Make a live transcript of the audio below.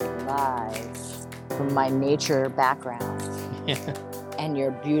live from my nature background and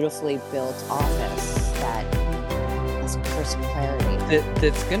your beautifully built office that has crisp clarity.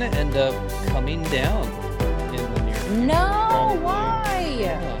 That's going to end up coming down in the near future. No, Probably. why?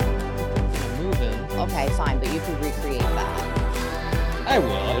 Yeah. Moving. Okay, fine, but you could recreate that. I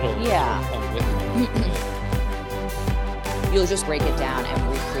will. It'll come with me. You'll just break it down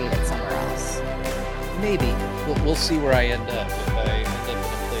and recreate it somewhere else. Maybe. We'll see where I end up. If I end up in a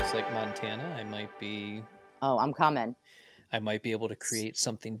place like Montana, I might be... Oh, I'm coming. I might be able to create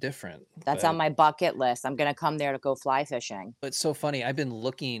something different. That's on my bucket list. I'm going to come there to go fly fishing. But it's so funny. I've been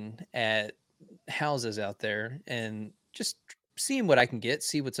looking at houses out there and just seeing what I can get,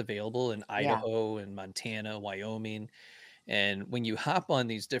 see what's available in Idaho and Montana, Wyoming. And when you hop on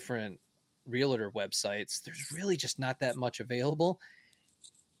these different realtor websites, there's really just not that much available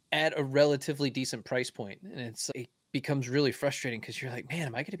at a relatively decent price point. And it becomes really frustrating because you're like, man,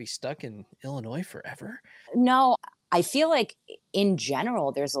 am I going to be stuck in Illinois forever? No, I feel like in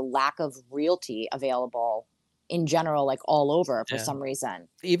general, there's a lack of realty available in general, like all over for some reason.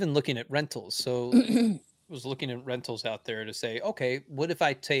 Even looking at rentals. So I was looking at rentals out there to say, okay, what if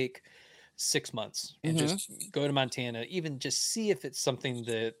I take 6 months and just go to Montana, even just see if it's something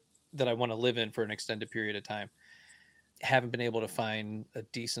that I want to live in for an extended period of time. Haven't been able to find a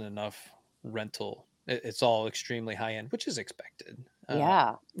decent enough rental. It's all extremely high end, which is expected.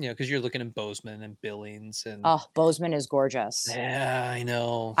 Because you're looking in Bozeman and Billings and Bozeman is gorgeous. Yeah, I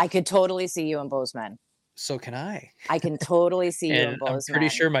know. I could totally see you in Bozeman. So can I. I can totally see you in Bozeman. I'm pretty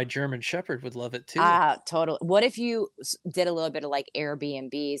sure my German Shepherd would love it too. Totally. What if you did a little bit of like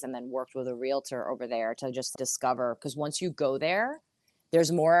Airbnbs and then worked with a realtor over there to just discover? Because once you go there,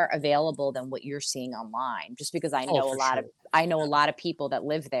 there's more available than what you're seeing online. Just because I know I know a lot of people that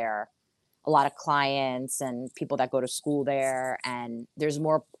live there, a lot of clients and people that go to school there, and there's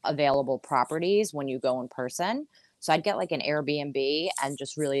more available properties when you go in person. So I'd get like an Airbnb and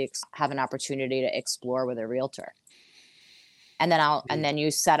just really have an opportunity to explore with a realtor. And then you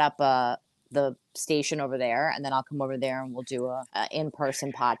set up the station over there, and then I'll come over there and we'll do a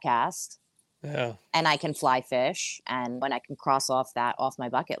in-person podcast. Yeah. And I can fly fish, and when I can cross off my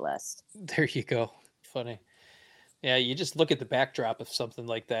bucket list. There you go. Funny. Yeah, you just look at the backdrop of something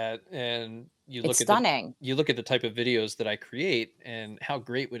like that, and It's stunning. You look at the type of videos that I create, and how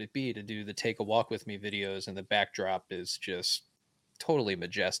great would it be to do the Take a Walk with Me videos, and the backdrop is just totally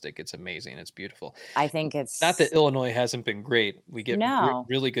majestic. It's amazing. It's beautiful. I think it's not that Illinois hasn't been great. We get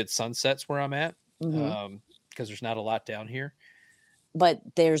really good sunsets where I'm at, because there's not a lot down here. But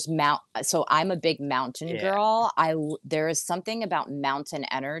there's so I'm a big mountain girl. There is something about mountain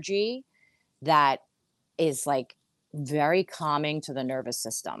energy that is like very calming to the nervous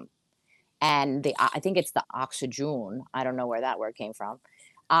system. And I think it's the oxygen. I don't know where that word came from.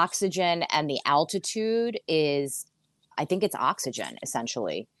 Oxygen and the altitude I think it's oxygen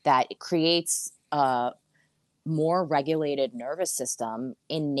essentially that creates a more regulated nervous system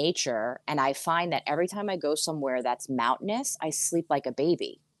in nature. And I find that every time I go somewhere that's mountainous, I sleep like a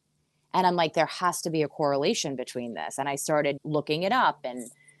baby. And I'm like, there has to be a correlation between this. And I started looking it up,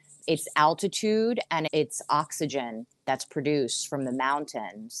 and it's altitude and it's oxygen that's produced from the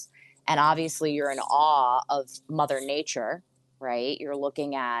mountains. And obviously you're in awe of Mother Nature, right? You're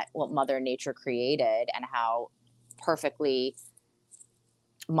looking at what Mother Nature created and how perfectly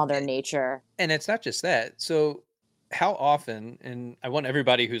Mother Nature. And it's not just that. So how often, and I want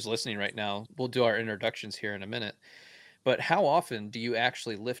everybody who's listening right now, we'll do our introductions here in a minute, but how often do you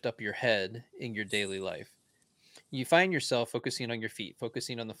actually lift up your head in your daily life? You find yourself focusing on your feet,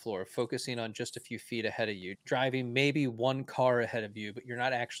 focusing on the floor, focusing on just a few feet ahead of you, driving maybe one car ahead of you, but you're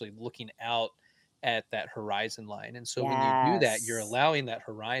not actually looking out at that horizon line. And so when you do that, you're allowing that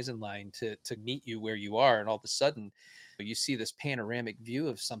horizon line to meet you where you are. And all of a sudden you see this panoramic view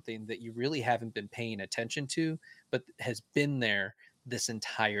of something that you really haven't been paying attention to, but has been there this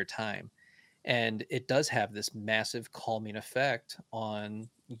entire time. And it does have this massive calming effect on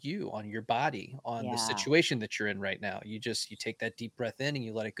you, on your body, on the situation that you're in right now. You take that deep breath in and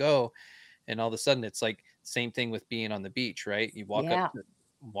you let it go. And all of a sudden it's like same thing with being on the beach, right? You walk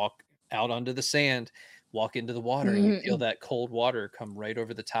out onto the sand, walk into the water, and you feel that cold water come right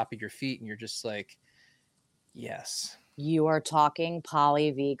over the top of your feet. And you're just like, yes. You are talking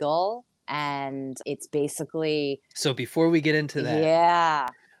Polyvagal, and it's basically... So before we get into that. Yeah.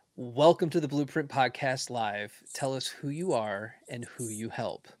 Welcome to the Blueprint Podcast Live. Tell us who you are and who you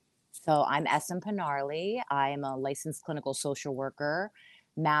help. So I'm Esin Pinarli. I'm a licensed clinical social worker,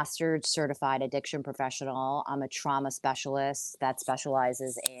 mastered certified addiction professional. I'm a trauma specialist that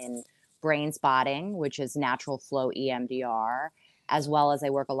specializes in brain spotting, which is natural flow EMDR, as well as I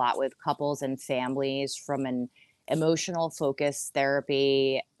work a lot with couples and families from an emotional focus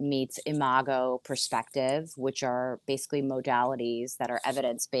therapy meets imago perspective, which are basically modalities that are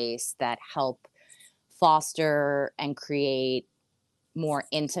evidence based that help foster and create more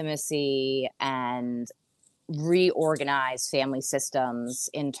intimacy and reorganize family systems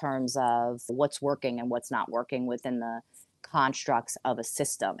in terms of what's working and what's not working within the constructs of a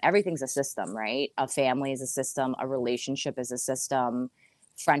system. Everything's a system, right? A family is a system, a relationship is a system,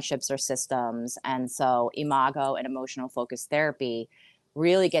 friendships are systems. And so, imago and emotional focused therapy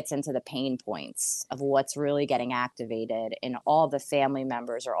really gets into the pain points of what's really getting activated in all the family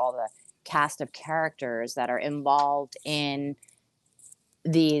members or all the cast of characters that are involved in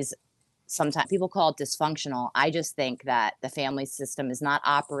these. Sometimes people call it dysfunctional. I just think that the family system is not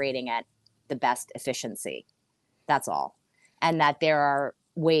operating at the best efficiency. That's all. And that there are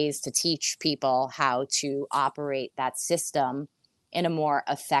ways to teach people how to operate that system in a more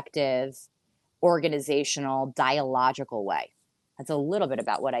effective, organizational, dialogical way. That's a little bit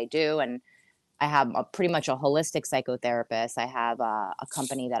about what I do. And I have pretty much a holistic psychotherapist. I have a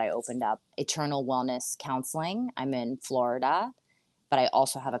company that I opened up, Eternal Wellness Counseling. I'm in Florida, but I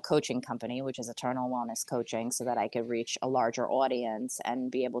also have a coaching company, which is Eternal Wellness Coaching, so that I could reach a larger audience and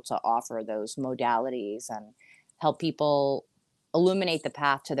be able to offer those modalities and help people illuminate the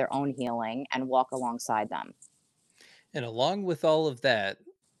path to their own healing and walk alongside them. And along with all of that,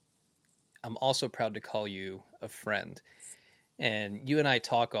 I'm also proud to call you a friend. And you and I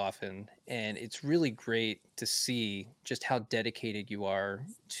talk often, and it's really great to see just how dedicated you are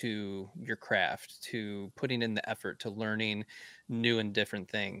to your craft, to putting in the effort, to learning new and different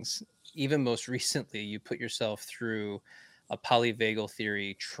things. Even most recently, you put yourself through a polyvagal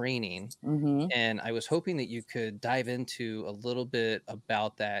theory training. Hmm. And I was hoping that you could dive into a little bit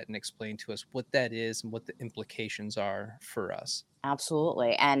about that and explain to us what that is and what the implications are for us.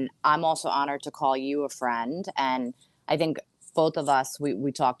 Absolutely. And I'm also honored to call you a friend. And I think both of us,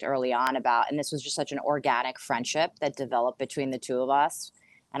 we talked early on about, and this was just such an organic friendship that developed between the two of us.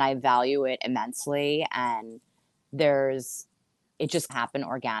 And I value it immensely. And there's, it just happened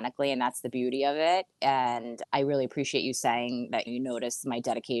organically. And that's the beauty of it. And I really appreciate you saying that you noticed my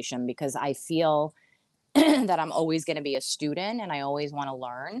dedication because I feel that I'm always going to be a student and I always want to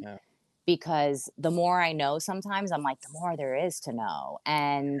learn Yeah. because the more I know, sometimes I'm like, the more there is to know.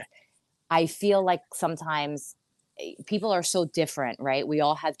 And I feel like sometimes people are so different, right? We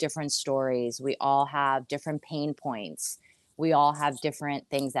all have different stories, we all have different pain points, we all have different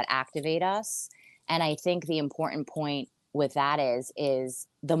things that activate us. And I think the important point with that is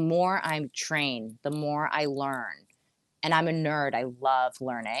the more I'm trained, the more I learn. And I'm a nerd, I love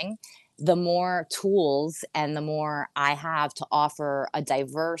learning. The more tools and the more I have to offer a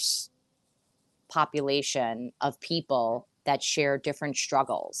diverse population of people that share different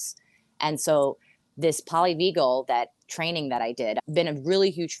struggles. And so this polyvagal, that training that I did, I've been a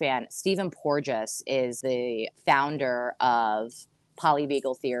really huge fan. Stephen Porges is the founder of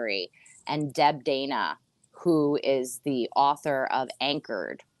polyvagal theory, and Deb Dana, who is the author of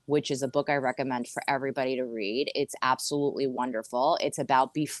Anchored, which is a book I recommend for everybody to read. It's absolutely wonderful. It's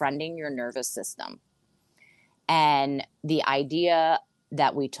about befriending your nervous system. And the idea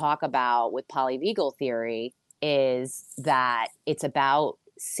that we talk about with polyvagal theory is that it's about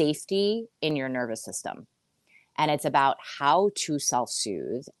safety in your nervous system. And it's about how to self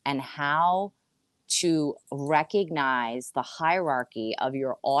soothe and how to recognize the hierarchy of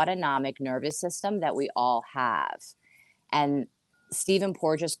your autonomic nervous system that we all have. And Stephen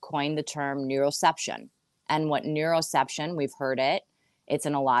Porges coined the term neuroception. And what neuroception, we've heard it, it's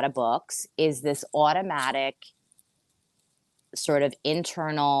in a lot of books, is this automatic sort of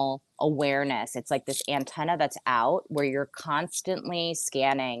internal awareness. It's like this antenna that's out where you're constantly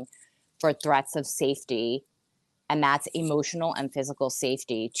scanning for threats of safety. And that's emotional and physical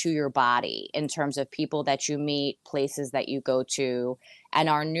safety to your body in terms of people that you meet, places that you go to. And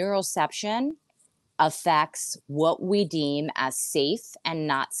our neuroception affects what we deem as safe and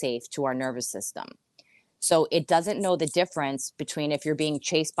not safe to our nervous system. So it doesn't know the difference between if you're being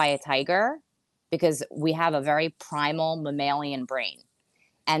chased by a tiger, because we have a very primal mammalian brain.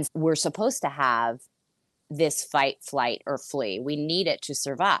 And we're supposed to have this fight, flight, or flee. We need it to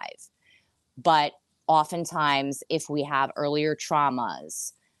survive. But oftentimes, if we have earlier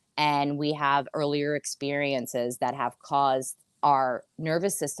traumas and we have earlier experiences that have caused our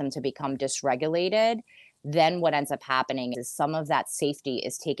nervous system to become dysregulated, then what ends up happening is some of that safety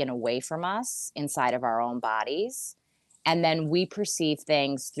is taken away from us inside of our own bodies. And then we perceive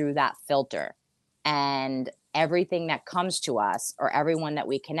things through that filter. And everything that comes to us or everyone that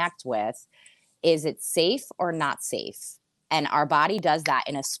we connect with, is it safe or not safe? And our body does that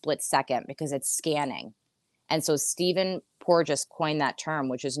in a split second because it's scanning. And so Stephen Porges coined that term,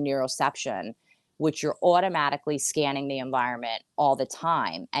 which is neuroception, which you're automatically scanning the environment all the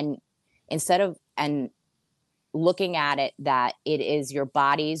time. And instead of, and looking at it that it is your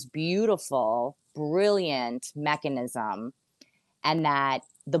body's beautiful, brilliant mechanism, and that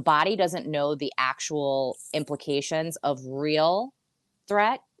the body doesn't know the actual implications of real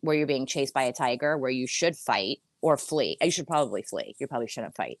threat, where you're being chased by a tiger, where you should fight or flee. You should probably flee. You probably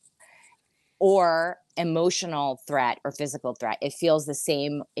shouldn't fight. Or emotional threat or physical threat. It feels the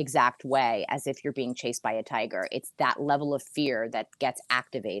same exact way as if you're being chased by a tiger. It's that level of fear that gets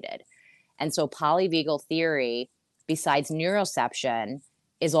activated. And so polyvagal theory, besides neuroception,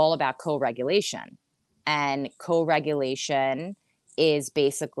 is all about co-regulation. And co-regulation is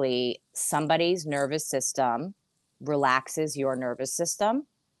basically somebody's nervous system relaxes your nervous system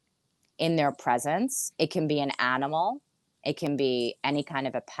in their presence. It can be an animal, it can be any kind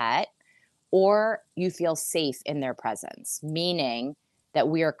of a pet, or you feel safe in their presence, meaning that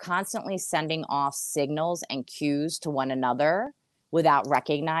we are constantly sending off signals and cues to one another without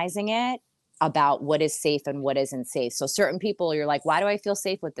recognizing it about what is safe and what isn't safe. So certain people, you're like, why do I feel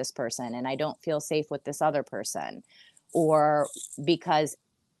safe with this person and I don't feel safe with this other person? Or because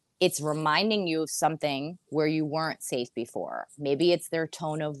it's reminding you of something where you weren't safe before. Maybe it's their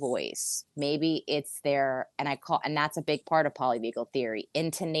tone of voice. Maybe it's their, and that's a big part of polyvagal theory,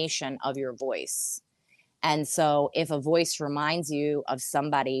 intonation of your voice. And so if a voice reminds you of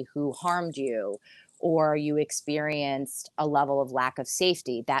somebody who harmed you, or you experienced a level of lack of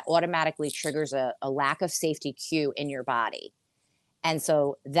safety, that automatically triggers a lack of safety cue in your body. And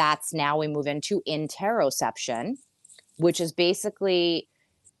so that's, now we move into interoception, which is basically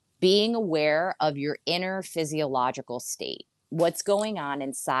being aware of your inner physiological state. What's going on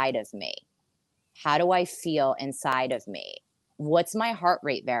inside of me? How do I feel inside of me? What's my heart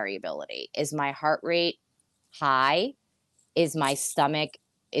rate variability? Is my heart rate high? Is my stomach,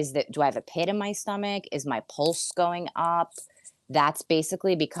 do I have a pit in my stomach? Is my pulse going up? That's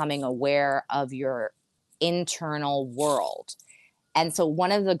basically becoming aware of your internal world. And so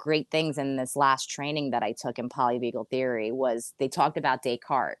one of the great things in this last training that I took in polyvagal theory was they talked about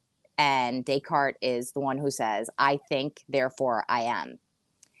Descartes. And Descartes is the one who says, I think, therefore I am.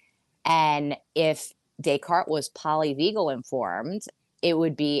 And if Descartes was polyvagal informed, it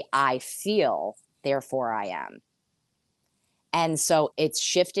would be, I feel, therefore I am. And so it's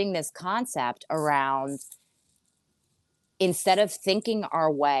shifting this concept around, instead of thinking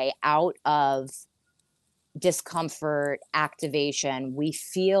our way out of discomfort, activation, we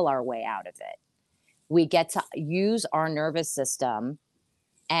feel our way out of it. We get to use our nervous system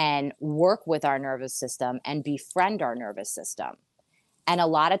and work with our nervous system and befriend our nervous system. And a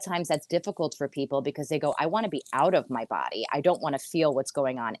lot of times that's difficult for people because they go, I want to be out of my body. I don't want to feel what's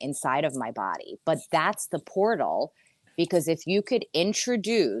going on inside of my body. But that's the portal, because if you could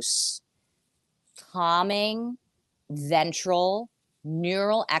introduce calming ventral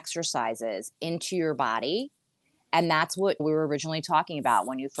neural exercises into your body, and that's what we were originally talking about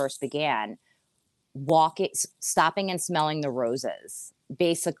when you first began, stopping and smelling the roses,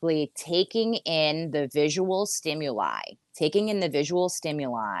 basically taking in the visual stimuli,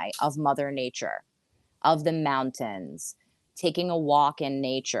 of Mother Nature, of the mountains, taking a walk in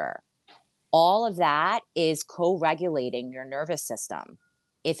nature. All of that is co-regulating your nervous system.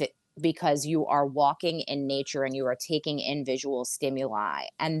 Because you are walking in nature and you are taking in visual stimuli.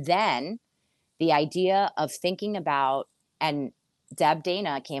 And then the idea of thinking about, and Deb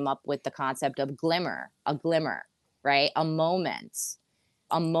Dana came up with the concept of a glimmer, right? A moment,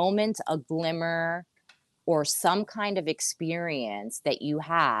 a glimmer, or some kind of experience that you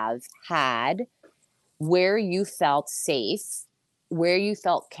have had where you felt safe, where you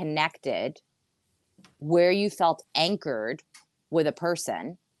felt connected, where you felt anchored with a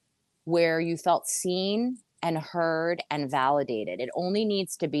person, where you felt seen and heard and validated. It only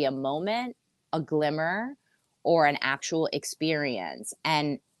needs to be a moment, a glimmer, or an actual experience.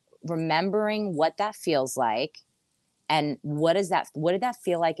 And remembering what that feels like, and what did that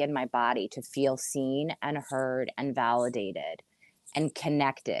feel like in my body to feel seen and heard and validated and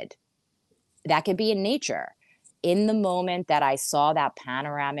connected. That could be in nature. In the moment that I saw that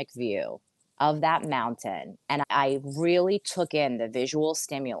panoramic view of that mountain and I really took in the visual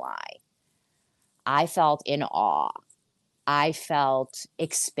stimuli, I felt in awe. I felt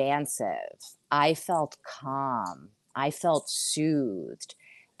expansive. I felt calm. I felt soothed.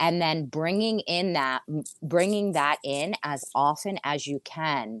 And then bringing that in as often as you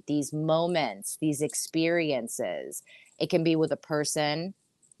can, these moments, these experiences. It can be with a person,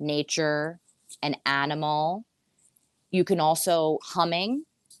 nature, an animal. You can also humming.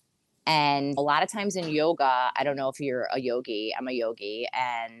 And a lot of times in yoga, I don't know if you're a yogi, I'm a yogi.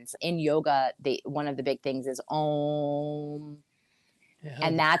 And in yoga, one of the big things is Om. Yeah,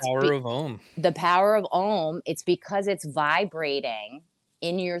 And the that's power of Om. the power of Om. It's because it's vibrating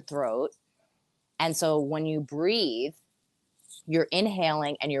in your throat. And so when you breathe, you're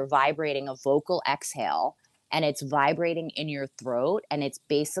inhaling and you're vibrating a vocal exhale, and it's vibrating in your throat, and it's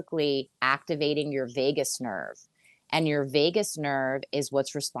basically activating your vagus nerve. And your vagus nerve is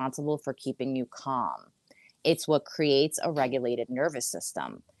what's responsible for keeping you calm. It's what creates a regulated nervous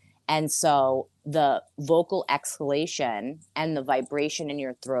system. And so the vocal exhalation and the vibration in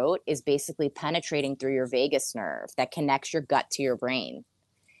your throat is basically penetrating through your vagus nerve that connects your gut to your brain.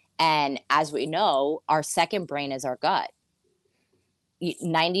 And as we know, our second brain is our gut.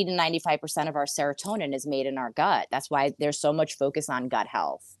 90 to 95% of our serotonin is made in our gut. That's why there's so much focus on gut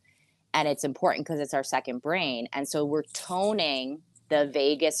health. And it's important because it's our second brain. And so we're toning the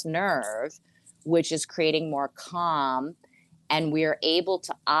vagus nerve, which is creating more calm. And we're able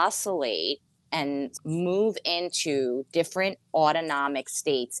to oscillate and move into different autonomic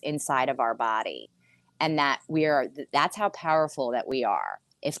states inside of our body. And that's how powerful that we are.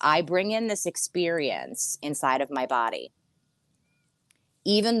 If I bring in this experience inside of my body,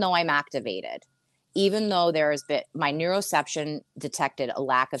 even though I'm activated, even though there has been my neuroception detected a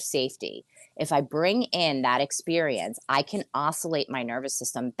lack of safety, if I bring in that experience, I can oscillate my nervous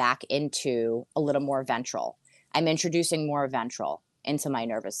system back into a little more ventral. I'm introducing more ventral into my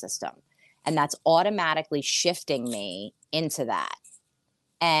nervous system. And that's automatically shifting me into that.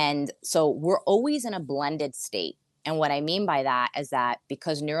 And so we're always in a blended state. And what I mean by that is that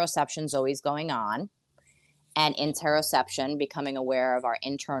because neuroception is always going on, and interoception, becoming aware of our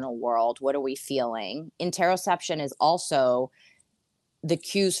internal world. What are we feeling? Interoception is also the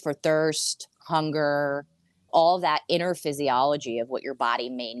cues for thirst, hunger, all that inner physiology of what your body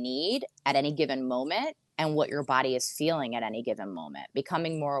may need at any given moment and what your body is feeling at any given moment.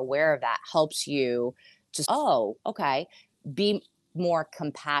 Becoming more aware of that helps you to, oh, okay, be more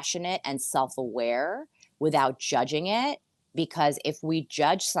compassionate and self aware without judging it, because if we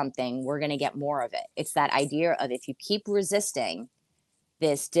judge something, we're going to get more of it. It's that idea of if you keep resisting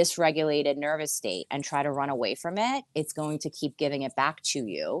this dysregulated nervous state and try to run away from it, it's going to keep giving it back to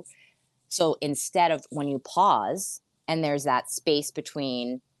you. So instead of when you pause and there's that space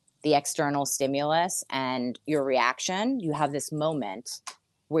between the external stimulus and your reaction, you have this moment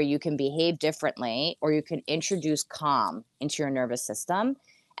where you can behave differently or you can introduce calm into your nervous system.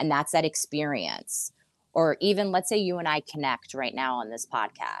 And that's that experience. Or even let's say you and I connect right now on this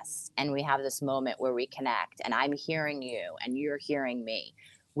podcast and we have this moment where we connect and I'm hearing you and you're hearing me.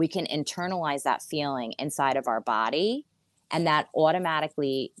 We can internalize that feeling inside of our body, and that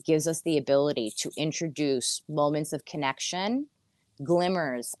automatically gives us the ability to introduce moments of connection,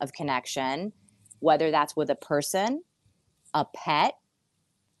 glimmers of connection, whether that's with a person, a pet,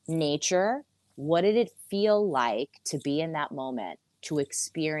 nature. What did it feel like to be in that moment, to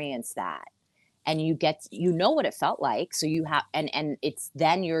experience that? And you know what it felt like, so you have, and it's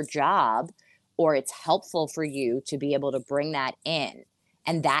then your job, or it's helpful for you to be able to bring that in,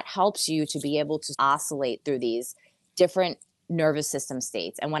 and that helps you to be able to oscillate through these different nervous system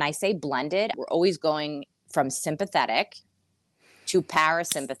states. And when I say blended, we're always going from sympathetic to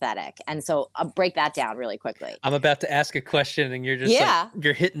parasympathetic. And so I'll break that down really quickly. I'm about to ask a question and you're just like Yeah.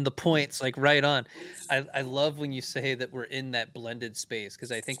 you're hitting the points like right on. I love when you say that we're in that blended space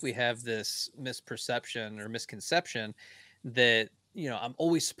because I think we have this misperception or misconception that, I'm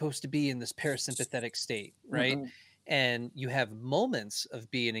always supposed to be in this parasympathetic state, right? Mm-mm. And you have moments of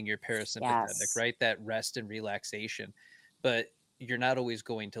being in your parasympathetic, Yes. right? That rest and relaxation. But you're not always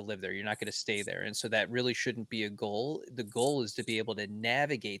going to live there. You're not going to stay there. And so that really shouldn't be a goal. The goal is to be able to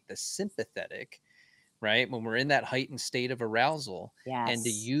navigate the sympathetic, right? When we're in that heightened state of arousal and to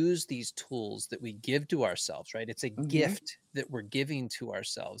Yes. use these tools that we give to ourselves, right? It's a Mm-hmm. gift that we're giving to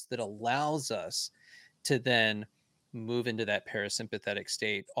ourselves that allows us to then move into that parasympathetic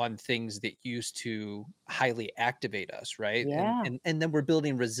state on things that used to highly activate us, right? And Yeah. and and then we're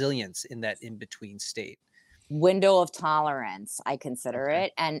building resilience in that in between state. Window of tolerance, I consider Okay.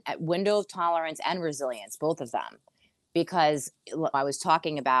 it, and window of tolerance and resilience, both of them, because I was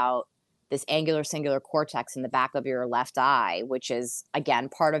talking about this angular singular cortex in the back of your left eye, which is again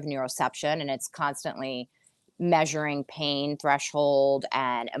part of neuroception, and it's constantly measuring pain threshold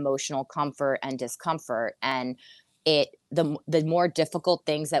and emotional comfort and discomfort. And the more difficult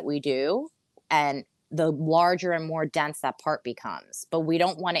things that we do, and the larger and more dense that part becomes. But we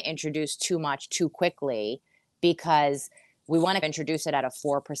don't want to introduce too much too quickly, because we want to introduce it at a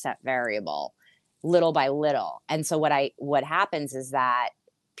 4% variable. little by little. And so what happens is that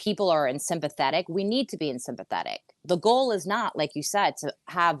people are in sympathetic. We need to be in sympathetic. The goal is not, like you said, to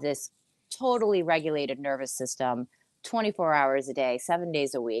have this totally regulated nervous system 24 hours a day, 7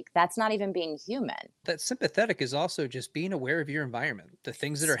 days a week. That's not even being human. That sympathetic is also just being aware of your environment, the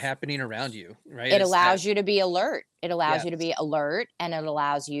things that are happening around you, right? It It's that allows you to be alert. It allows you to yes. be alert, and it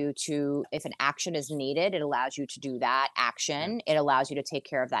allows you to, if an action is needed, it allows you to do that Yeah. action. It allows you to take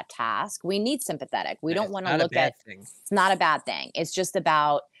care of that task. We need sympathetic. We Yeah, don't it's want to not a look bad at, thing. it's not a bad thing. It's just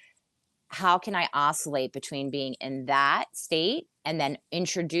about how can I oscillate between being in that state and then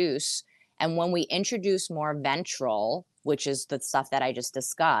introduce. And when we introduce more ventral, which is the stuff that I just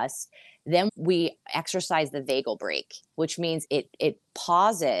discussed, then we exercise the vagal brake, which means it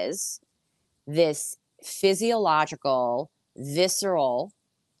pauses this physiological, visceral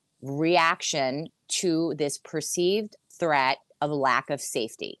reaction to this perceived threat of lack of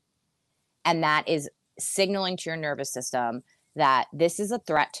safety. And that is signaling to your nervous system that this is a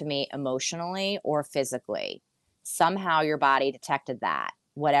threat to me emotionally or physically. Somehow your body detected that,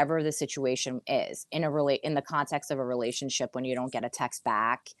 whatever the situation is, in the context of a relationship, when you don't get a text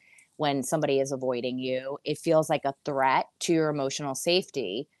back, when somebody is avoiding you, it feels like a threat to your emotional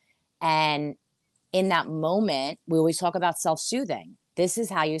safety. And in that moment, we always talk about self soothing. This is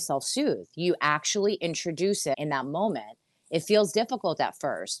how you self soothe. You actually introduce it in that moment. It feels difficult at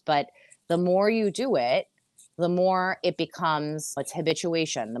first, but the more you do it, the more it becomes, it's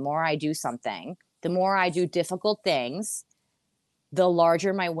habituation. The more I do something, the more I do difficult things, the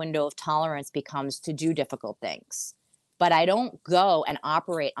larger my window of tolerance becomes to do difficult things. But I don't go and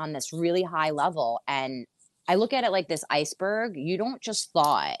operate on this really high level. And I look at it like this iceberg. You don't just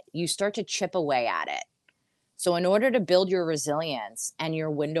thaw it, you start to chip away at it. So, in order to build your resilience and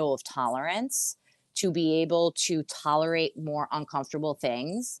your window of tolerance to be able to tolerate more uncomfortable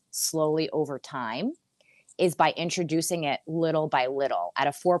things slowly over time, is by introducing it little by little at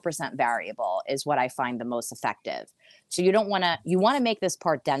a 4% variable, is what I find the most effective. So you don't want to, you want to make this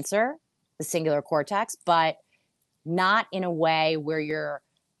part denser, the singular cortex, but not in a way where you're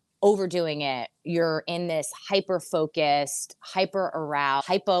overdoing it. You're in this hyper focused, hyper aroused,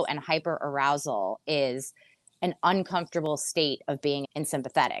 hypo and hyper arousal is an uncomfortable state of being in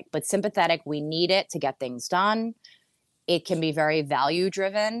sympathetic. But sympathetic, we need it to get things done. It can be very value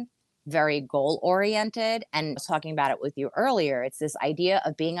driven, very goal oriented. And I was talking about it with you earlier. It's this idea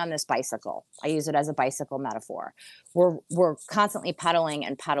of being on this bicycle. I use it as a bicycle metaphor. We're constantly pedaling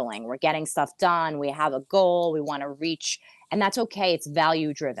and pedaling. We're getting stuff done. We have a goal. We want to reach, and that's okay. It's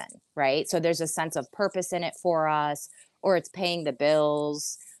value driven, right? So there's a sense of purpose in it for us, or it's paying the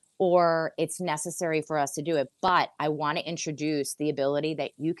bills, or it's necessary for us to do it. But I want to introduce the ability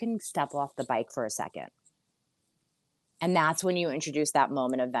that you can step off the bike for a second, and that's when you introduce that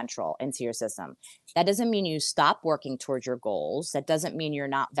moment of ventral into your system. That doesn't mean you stop working towards your goals. That doesn't mean you're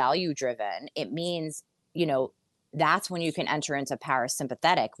not value driven. It means, you know, that's when you can enter into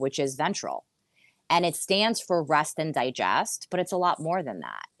parasympathetic, which is ventral. And it stands for rest and digest, but it's a lot more than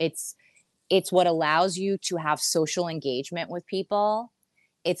that. It's what allows you to have social engagement with people.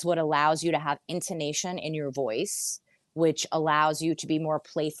 It's what allows you to have intonation in your voice, which allows you to be more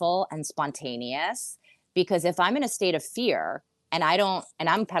playful and spontaneous. Because if I'm in a state of fear and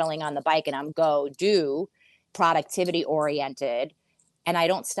I'm pedaling on the bike and I'm go do productivity oriented and I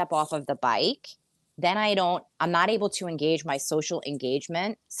don't step off of the bike, then I'm not able to engage my social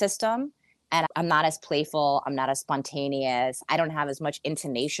engagement system. And I'm not as playful. I'm not as spontaneous. I don't have as much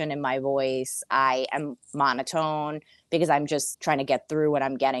intonation in my voice. I am monotone because I'm just trying to get through what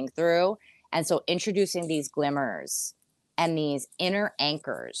I'm getting through. And so introducing these glimmers and these inner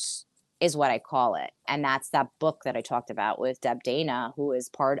anchors is what I call it. And that's that book that I talked about with Deb Dana, who is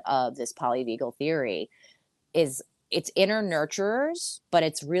part of this polyvagal theory, is it's inner nurturers, but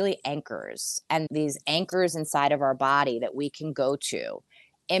it's really anchors, and these anchors inside of our body that we can go to.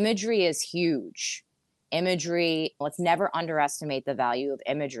 Imagery is huge. Imagery, let's never underestimate the value of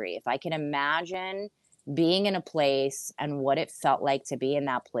imagery. If I can imagine being in a place and what it felt like to be in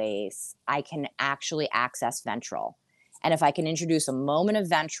that place, I can actually access ventral. And if I can introduce a moment of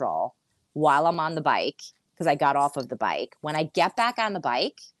ventral while I'm on the bike, because I got off of the bike, when I get back on the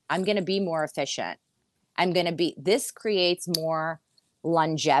bike, I'm going to be more efficient. This creates more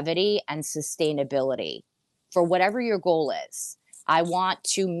longevity and sustainability for whatever your goal is. I want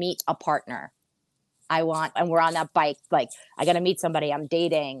to meet a partner. And we're on that bike, like, I got to meet somebody, I'm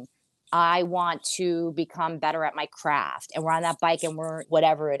dating. I want to become better at my craft. And we're on that bike and we're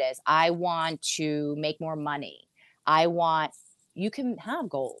whatever it is. I want to make more money. You can have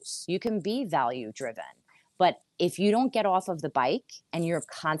goals, you can be value driven, But if you don't get off of the bike and you're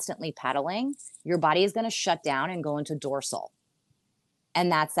constantly pedaling, your body is going to shut down and go into dorsal.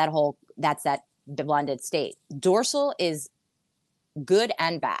 And that's that blended state. Dorsal is good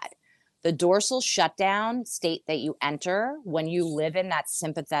and bad. The dorsal shutdown state that you enter when you live in that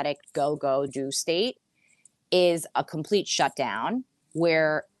sympathetic go, go, do state is a complete shutdown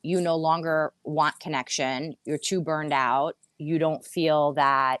where you no longer want connection. You're too burned out. You don't feel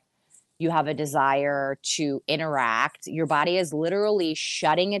that you have a desire to interact. Your body is literally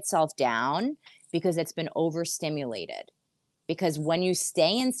shutting itself down because it's been overstimulated. Because when you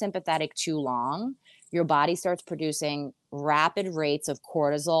stay in sympathetic too long, your body starts producing rapid rates of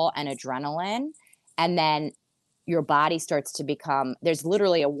cortisol and adrenaline. And then your body starts to become, there's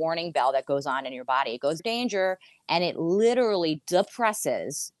literally a warning bell that goes on in your body. It goes danger, and it literally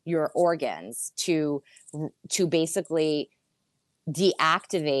depresses your organs to basically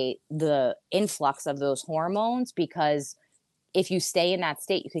deactivate the influx of those hormones, because if you stay in that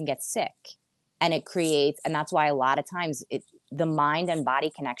state, you can get sick. And it creates, and that's why a lot of times the mind and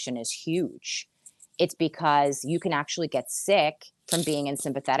body connection is huge. It's because you can actually get sick from being in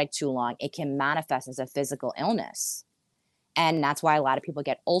sympathetic too long. It can manifest as a physical illness. And that's why a lot of people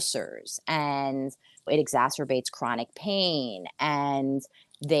get ulcers, and it exacerbates chronic pain, and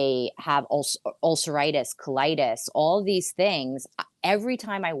they have ulceritis, colitis, all these things. Every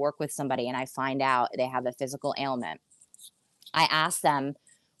time I work with somebody and I find out they have a physical ailment, I ask them,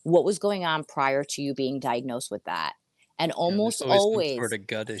 what was going on prior to you being diagnosed with that? And Yeah, there's almost always some sort always, of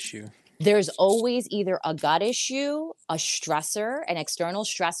gut issue. there's always either a gut issue, a stressor, an external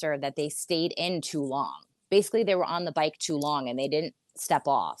stressor that they stayed in too long. Basically, they were on the bike too long and they didn't step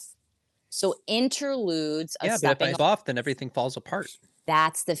off. So interludes of Yeah, but if I stepping, step off, then everything falls apart.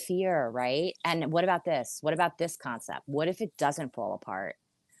 that's the fear, right? And what about this? What about this concept? What if it doesn't fall apart?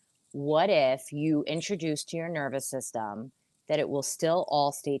 What if you introduce to your nervous system that it will still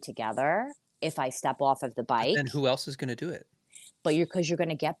all stay together if I step off of the But then bike? who else is gonna do it? But because you're going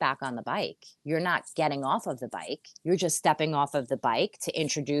to get back on the bike. You're not getting off of the bike. You're just stepping off of the bike to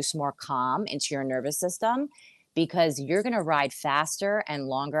introduce more calm into your nervous system, because you're going to ride faster and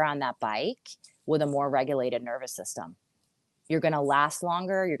longer on that bike with a more regulated nervous system. You're going to last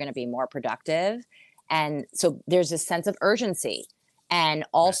longer. You're going to be more productive. And so there's this sense of urgency. And Right.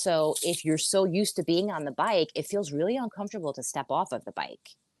 also, if you're so used to being on the bike, it feels really uncomfortable to step off of the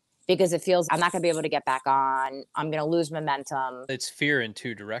bike, because it feels I'm not going to be able to get back on. I'm going to lose momentum. It's fear in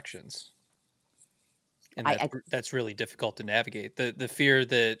 2 directions, and I that's really difficult to navigate. The fear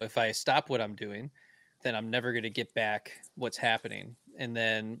that if I stop what I'm doing, then I'm never gonna get back what's happening, and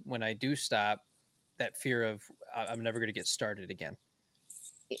then when I do stop, that fear of I'm never gonna get started again.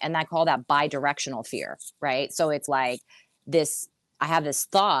 and I call that bidirectional fear, right? So it's like this, I have this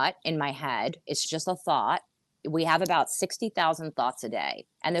thought in my head. It's just a thought. We have about 60,000 thoughts a day,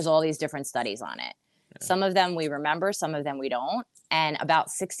 and there's all these different studies on it. Yeah. Some of them we remember, some of them we don't. And about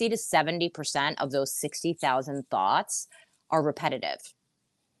 60 to 70% of those 60,000 thoughts are repetitive.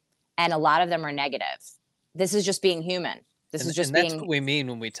 And a lot of them are negative. This is just being human. This is just And that's being, what we mean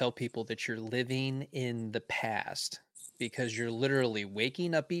when we tell people that you're living in the past, because you're literally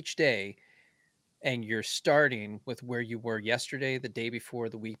waking up each day and you're starting with where you were yesterday, the day before,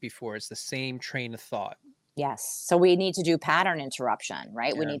 the week before. It's the same train of thought. yes. So we need to do pattern interruption,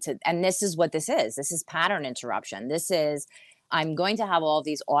 right? We Yeah. need to, and this is what this is. This is pattern interruption. This is, I'm going to have all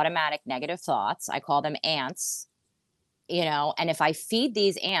these automatic negative thoughts. I call them ants, and if I feed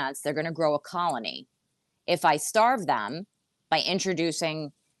these ants, they're going to grow a colony. If I starve them by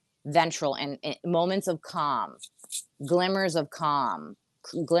introducing ventral and moments of calm, glimmers of calm,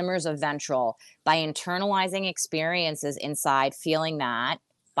 glimmers of ventral, by internalizing experiences inside, feeling that,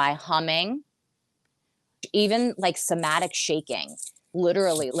 by humming, even like somatic shaking,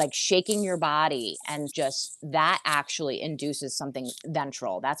 literally like shaking your body, and just that actually induces something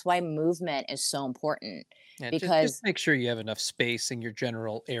ventral. That's why movement is so important, Yeah, just because make sure you have enough space in your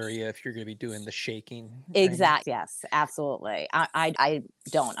general area if you're gonna be doing the shaking, right? yes, absolutely. I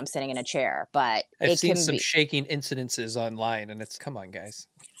don't. I'm sitting in a chair, but I've it seen can some be, shaking incidences online, and it's come on, guys.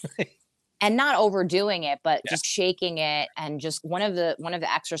 and not overdoing it, but Yeah. just shaking it. And just one of the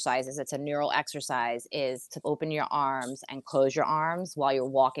exercises, it's a neural exercise, is to open your arms and close your arms while you're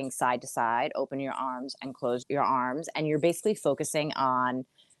walking side to side. Open your arms and close your arms, and you're basically focusing on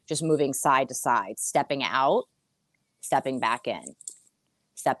just moving side to side, stepping out, stepping back in,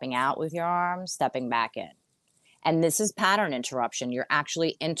 stepping out with your arms, stepping back in. And this is pattern interruption. You're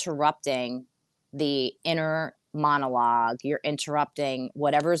actually interrupting the inner monologue. You're interrupting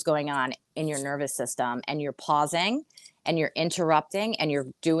whatever's going on in your nervous system, and you're pausing and you're interrupting and you're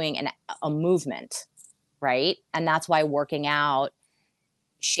doing a movement. right? And that's why working out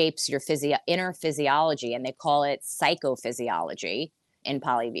shapes your inner physiology, and they call it psychophysiology in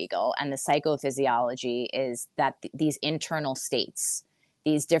Polyvagal. And the psychophysiology is that these internal states,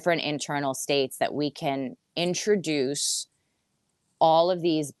 these different internal states that we can introduce all of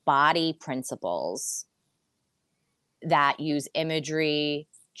these body principles that use imagery,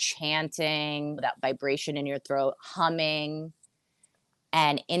 chanting, that vibration in your throat, humming,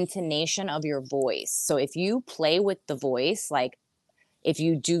 and intonation of your voice. So if you play with the voice, like if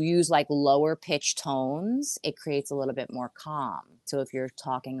you do use like lower pitch tones, it creates a little bit more calm. So if you're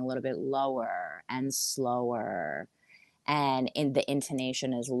talking a little bit lower and slower, and in the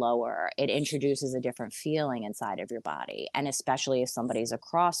intonation is lower, it introduces a different feeling inside of your body. And especially if somebody's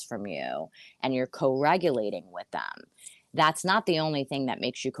across from you and you're co-regulating with them, that's not the only thing that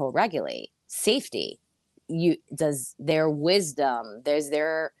makes you co-regulate. Safety. Does their wisdom, does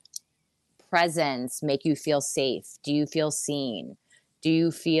their presence make you feel safe? Do you feel seen? Do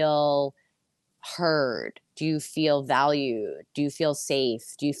you feel heard? Do you feel valued? Do you feel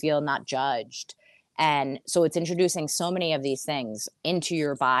safe? Do you feel not judged? And so it's introducing so many of these things into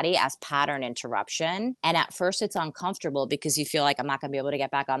your body as pattern interruption. And at first it's uncomfortable because you feel like I'm not going to be able to get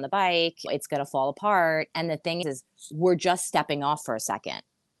back on the bike. It's going to fall apart. And the thing is, we're just stepping off for a second.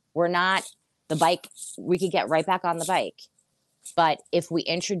 We're not the bike. We could get right back on the bike. But if we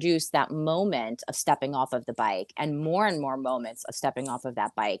introduce that moment of stepping off of the bike and more moments of stepping off of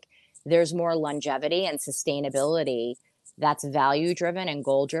that bike, there's more longevity and sustainability that's value driven and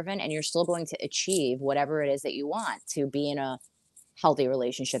goal driven. And you're still going to achieve whatever it is that you want to be in a healthy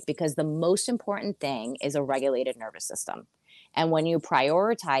relationship, because the most important thing is a regulated nervous system. And when you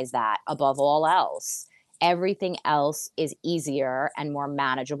prioritize that above all else, everything else is easier and more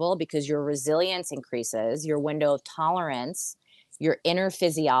manageable because your resilience increases, your window of tolerance, your inner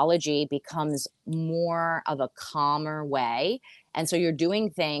physiology becomes more of a calmer way. And so you're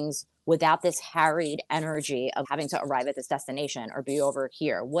doing things without this harried energy of having to arrive at this destination or be over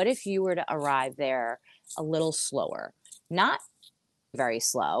here. What if you were to arrive there a little slower? Not very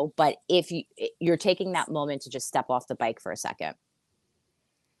slow, but if you're taking that moment to just step off the bike for a second.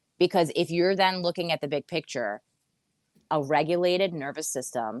 Because if you're then looking at the big picture, a regulated nervous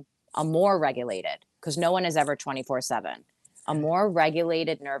system, a more regulated, because no one is ever 24/7. A more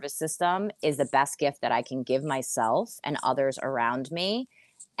regulated nervous system is the best gift that I can give myself and others around me.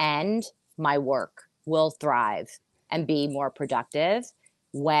 And my work will thrive and be more productive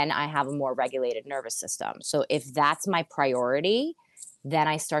when I have a more regulated nervous system. So if that's my priority, then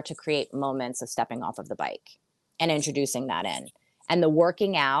I start to create moments of stepping off of the bike and introducing that in. And the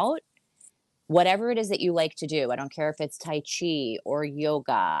working out, whatever it is that you like to do, I don't care if it's Tai Chi or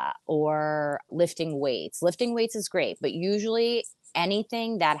yoga or lifting weights. Lifting weights is great, but usually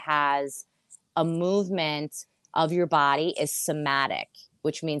anything that has a movement of your body is somatic,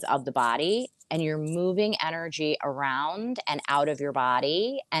 which means of the body, and you're moving energy around and out of your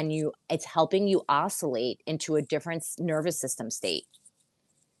body, and it's helping you oscillate into a different nervous system state.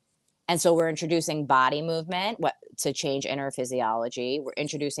 And so we're introducing body movement to change inner physiology. We're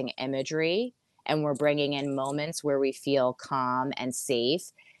introducing imagery, and we're bringing in moments where we feel calm and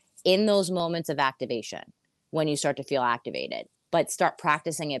safe in those moments of activation when you start to feel activated. But start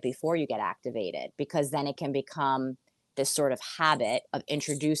practicing it before you get activated, because then it can become this sort of habit of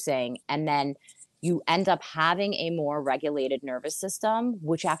introducing, and then you end up having a more regulated nervous system,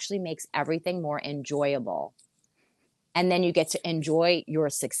 which actually makes everything more enjoyable. And then you get to enjoy your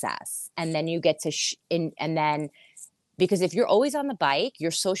success, and then you get to and then, because if you're always on the bike,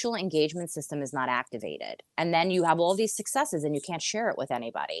 your social engagement system is not activated, and then you have all these successes and you can't share it with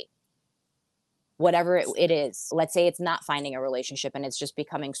anybody, whatever it is. Let's say it's not finding a relationship and it's just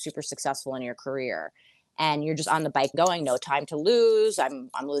becoming super successful in your career, and you're just on the bike going, no time to lose, I'm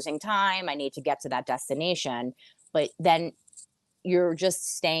losing time, I need to get to that destination. But then you're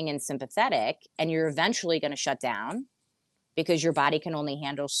just staying in sympathetic, and you're eventually going to shut down because your body can only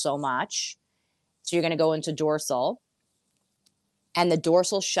handle so much. So you're going to go into dorsal, and the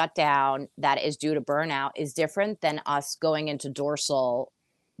dorsal shutdown that is due to burnout is different than us going into dorsal.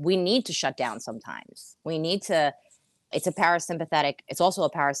 We need to shut down sometimes. It's a parasympathetic, it's also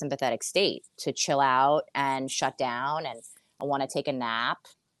a parasympathetic state to chill out and shut down. And I want to take a nap,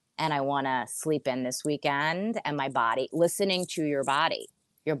 and I want to sleep in this weekend. And my body, listening to your body,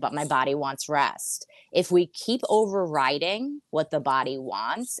 my body wants rest. If we keep overriding what the body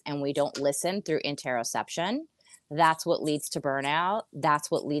wants and we don't listen through interoception, that's what leads to burnout.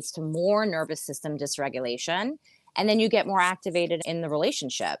 That's what leads to more nervous system dysregulation. And then you get more activated in the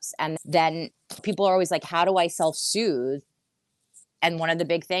relationships. And then people are always like, how do I self soothe? And one of the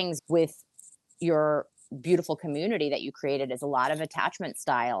big things with your beautiful community that you created is a lot of attachment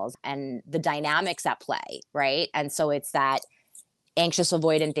styles and the dynamics at play, right? And so it's that anxious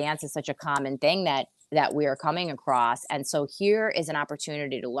avoidant dance is such a common thing that we are coming across. And so here is an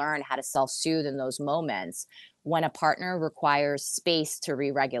opportunity to learn how to self-soothe in those moments when a partner requires space to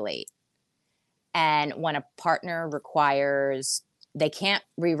re-regulate, and when a partner requires, they can't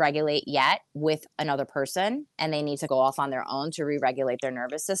re-regulate yet with another person and they need to go off on their own to re-regulate their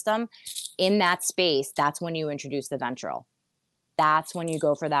nervous system. In that space, that's when you introduce the ventral. That's when you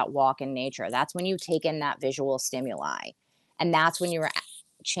go for that walk in nature. That's when you take in that visual stimuli. And that's when you're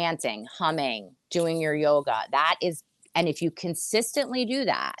chanting, humming, doing your yoga. That is, and if you consistently do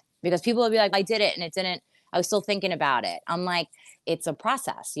that, because people will be like, I did it and it didn't, I was still thinking about it. I'm like, it's a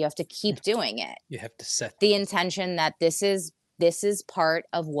process. You have to keep doing it. You have to set The intention that this is part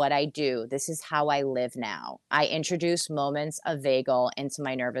of what I do. This is how I live now. I introduce moments of vagal into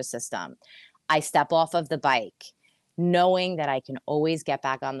my nervous system. I step off of the bike knowing that I can always get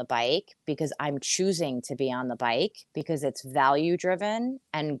back on the bike because I'm choosing to be on the bike because it's value driven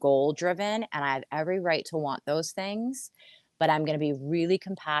and goal driven. And I have every right to want those things. But I'm going to be really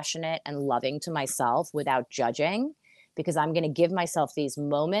compassionate and loving to myself without judging because I'm going to give myself these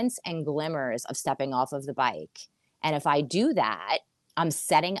moments and glimmers of stepping off of the bike. And if I do that, I'm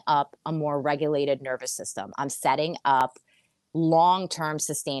setting up a more regulated nervous system. I'm setting up long term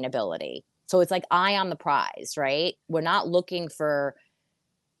sustainability. So it's like eye on the prize, right? We're not looking for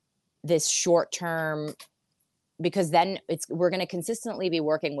this short term, because then we're going to consistently be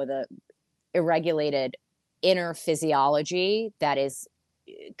working with a irregulated inner physiology that is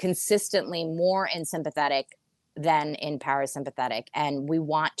consistently more in sympathetic than in parasympathetic. And we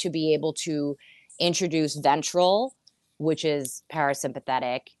want to be able to introduce ventral, which is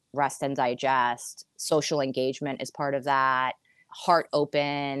parasympathetic, rest and digest, social engagement is part of that, heart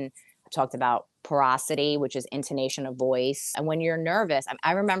open. I talked about porosity, which is intonation of voice. And when you're nervous,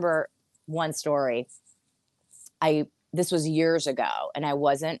 I remember one story. This was years ago, and I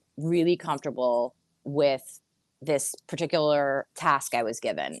wasn't really comfortable with this particular task I was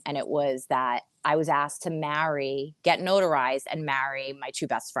given. And it was that I was asked to get notarized and marry my two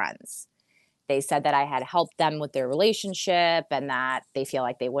best friends. They said that I had helped them with their relationship and that they feel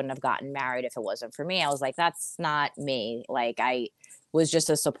like they wouldn't have gotten married if it wasn't for me. I was like, that's not me. Like, I was just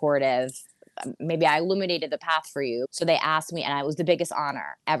a supportive, maybe I illuminated the path for you. So they asked me, and it was the biggest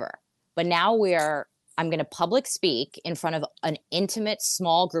honor ever. But now I'm going to public speak in front of an intimate,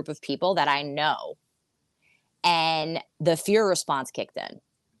 small group of people that I know. And the fear response kicked in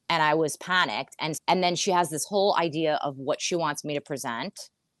and I was panicked. And then she has this whole idea of what she wants me to present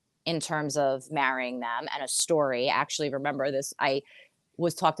in terms of marrying them and a story. I actually remember this. I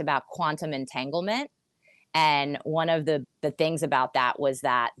was talked about quantum entanglement. And one of the things about that was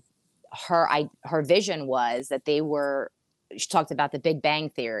that her vision was that she talked about the Big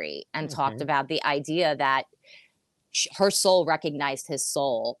Bang Theory and talked Mhm. about the idea that her soul recognized his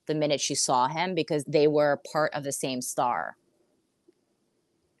soul the minute she saw him because they were part of the same star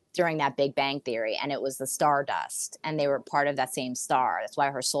during that Big Bang Theory, and it was the stardust, and they were part of that same star. That's why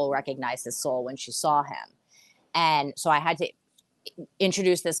her soul recognized his soul when she saw him. And so I had to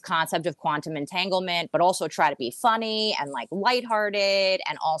introduce this concept of quantum entanglement, but also try to be funny and like lighthearted,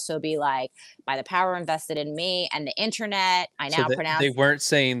 and also be like, by the power invested in me and the internet, I So now that they pronounce. weren't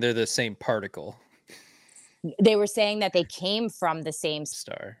saying they're the same particle They were saying that they came from the same,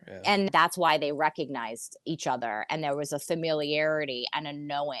 star, yeah. and that's why they recognized each other. And there was a familiarity and a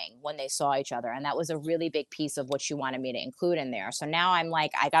knowing when they saw each other. And that was a really big piece of what she wanted me to include in there. So now I'm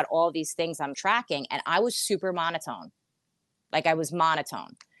like, I got all these things I'm tracking, and I was super monotone. Like, I was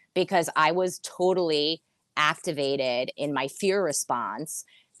monotone because I was totally activated in my fear response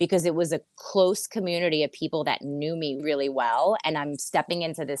because it was a close community of people that knew me really well. And I'm stepping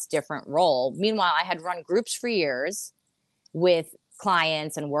into this different role. Meanwhile, I had run groups for years with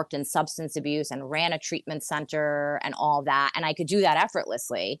clients and worked in substance abuse and ran a treatment center and all that. And I could do that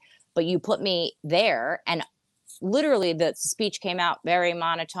effortlessly. But you put me there, and literally the speech came out very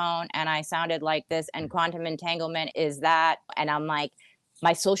monotone, and I sounded like this. And quantum entanglement is that. And I'm like,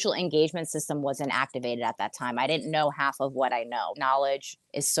 my social engagement system wasn't activated at that time. I didn't know half of what I know. Knowledge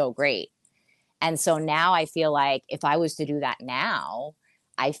is so great. And so now I feel like if I was to do that now,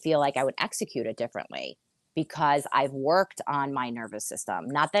 I feel like I would execute it differently because I've worked on my nervous system.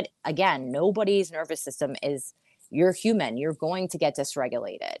 Not that, again, nobody's nervous system is, you're human. You're going to get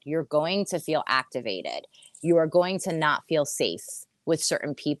dysregulated. You're going to feel activated. You are going to not feel safe with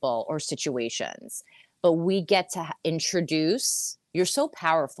certain people or situations. But we get to introduce, you're so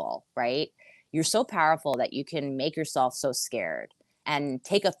powerful, right? You're so powerful that you can make yourself so scared. and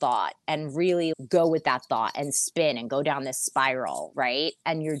take a thought and really go with that thought and spin and go down this spiral, right?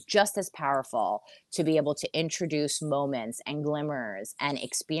 And you're just as powerful to be able to introduce moments and glimmers and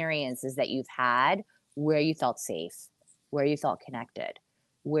experiences that you've had where you felt safe, where you felt connected,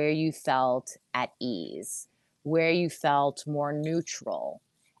 where you felt at ease, where you felt more neutral.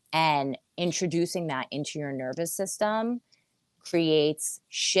 And introducing that into your nervous system creates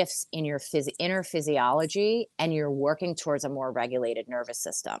shifts in your inner physiology, and you're working towards a more regulated nervous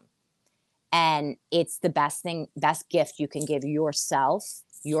system. And it's the best gift you can give yourself,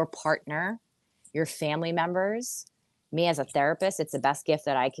 your partner, your family members. Me as a therapist, it's the best gift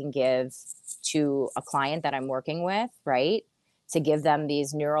that I can give to a client that I'm working with, right? To give them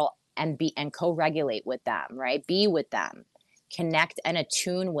these neural and be and co-regulate with them, right? Be with them, connect and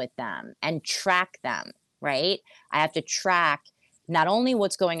attune with them and track them, right? I have to track not only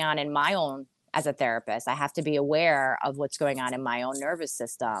what's going on in my own as a therapist, I have to be aware of what's going on in my own nervous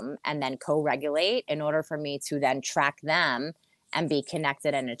system and then co regulate in order for me to then track them and be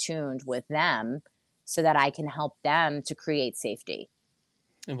connected and attuned with them so that I can help them to create safety.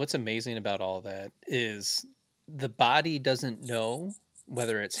 And what's amazing about all that is the body doesn't know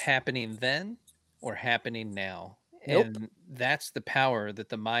whether it's happening then or happening now. Nope. And that's the power that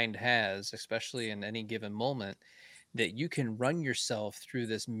the mind has, especially in any given moment, that you can run yourself through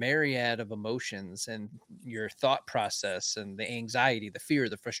this myriad of emotions and your thought process and the anxiety, the fear,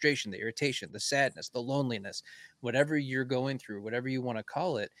 the frustration, the irritation, the sadness, the loneliness, whatever you're going through, whatever you want to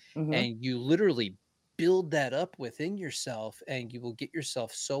call it. Hmm. And you literally build that up within yourself, and you will get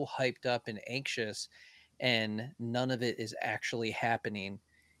yourself so hyped up and anxious, and none of it is actually happening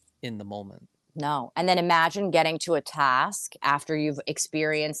in the moment. No. And then imagine getting to a task after you've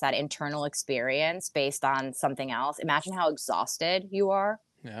experienced that internal experience based on something else. Imagine how exhausted you are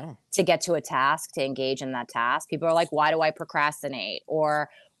Yeah. to get to a task, to engage in that task. People are like, why do I procrastinate? Or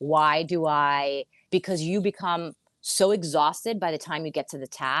why do I, because you become so exhausted by the time you get to the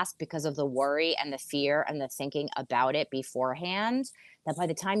task because of the worry and the fear and the thinking about it beforehand, that by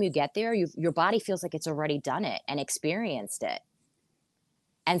the time you get there, your body feels like it's already done it and experienced it.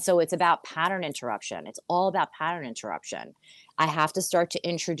 And so it's about pattern interruption. It's all about pattern interruption. I have to start to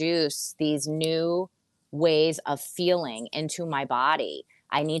introduce these new ways of feeling into my body.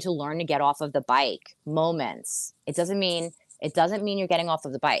 I need to learn to get off of the bike moments. It doesn't mean you're getting off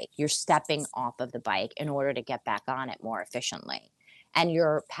of the bike. You're stepping off of the bike in order to get back on it more efficiently. And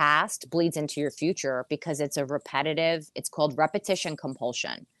your past bleeds into your future because it's called repetition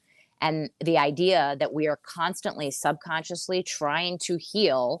compulsion. And the idea that we are constantly subconsciously trying to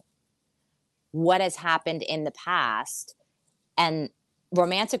heal what has happened in the past. And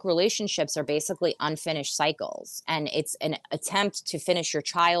romantic relationships are basically unfinished cycles. And it's an attempt to finish your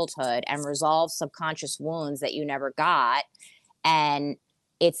childhood and resolve subconscious wounds that you never got. And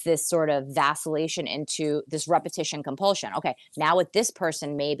it's this sort of vacillation into this repetition compulsion. Okay, now with this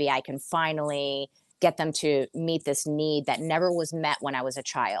person, maybe I can finally get them to meet this need that never was met when I was a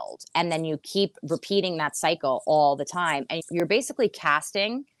child. And then you keep repeating that cycle all the time. And you're basically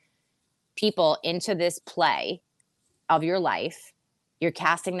casting people into this play of your life. You're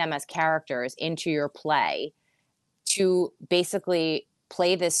casting them as characters into your play to basically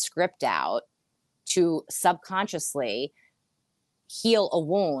play this script out to subconsciously heal a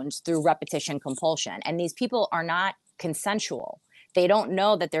wound through repetition compulsion. And these people are not consensual. They don't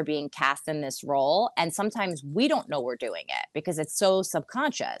know that they're being cast in this role. And sometimes we don't know we're doing it because it's so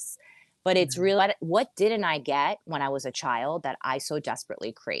subconscious. But it's Mhm. real. What didn't I get when I was a child that I so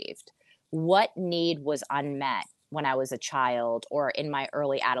desperately craved? What need was unmet when I was a child or in my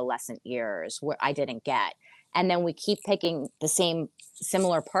early adolescent years where I didn't get? And then we keep picking the same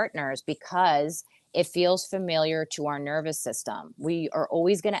similar partners because it feels familiar to our nervous system. We are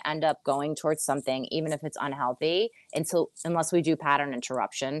always going to end up going towards something, even if it's unhealthy, unless we do pattern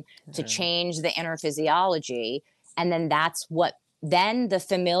interruption to Right. change the inner physiology. And then the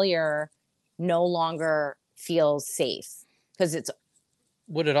familiar no longer feels safe because it's,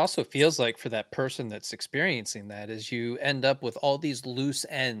 What it also feels like for that person that's experiencing that is you end up with all these loose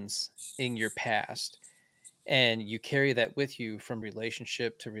ends in your past, and you carry that with you from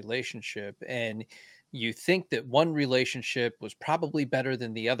relationship to relationship, and you think that one relationship was probably better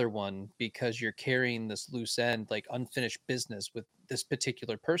than the other one because you're carrying this loose end, like unfinished business with this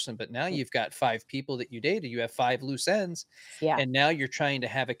particular person. But now you've got five people that you dated, you have five loose ends, yeah. and now you're trying to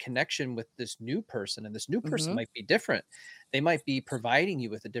have a connection with this new person, and this new person Hmm. might be different. They might be providing you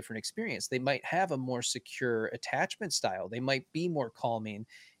with a different experience. They might have a more secure attachment style. They might be more calming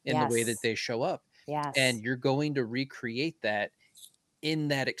in the way that Yes. they show up, and Yes. you're going to recreate that in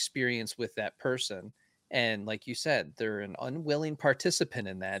that experience with that person. And like you said, they're an unwilling participant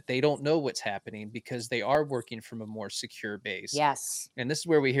in that. They don't know what's happening because they are working from a more secure base. Yes. And this is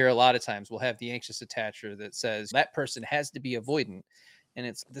where we hear a lot of times we'll have the anxious attacher that says that person has to be avoidant.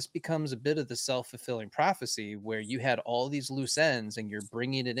 And this becomes a bit of the self-fulfilling prophecy where you had all these loose ends and you're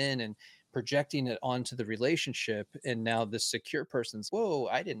bringing it in and projecting it onto the relationship. And now this secure person's, whoa,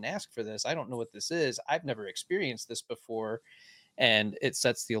 I didn't ask for this. I don't know what this is. I've never experienced this before. And it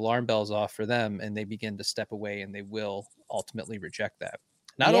sets the alarm bells off for them and they begin to step away and they will ultimately reject that.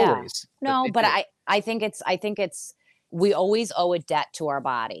 Not Yeah. always, but No, they but do. I think it's we always owe a debt to our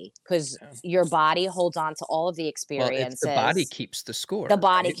body because Yeah. your body holds on to all of the Well, it's the body experiences. keeps the The score,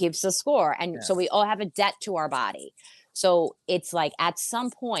 body right? keeps the score, and Yeah. so we all have a debt to our body. So it's like at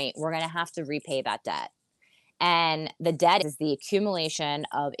some point we're going to have to repay that debt. And the debt is the accumulation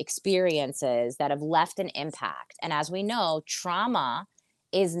of experiences that have left an impact. And as we know, trauma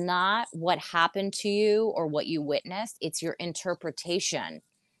is not what happened to you or what you witnessed, it's your interpretation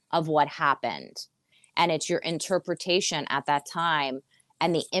of what happened. And it's your interpretation at that time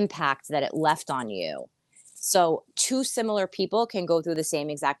and the impact that it left on you. So, two similar people can go through the same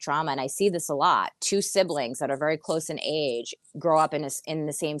exact trauma. And I see this a lot. Two siblings that are very close in age grow up in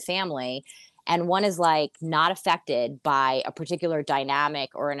the same family, and one is like not affected by a particular dynamic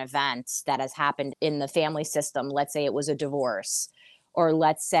or an event that has happened in the family system. Let's say it was a divorce, or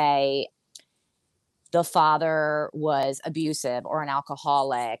let's say the father was abusive or an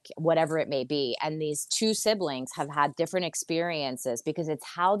alcoholic, whatever it may be. And these two siblings have had different experiences because it's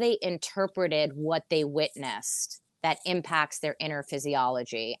how they interpreted what they witnessed that impacts their inner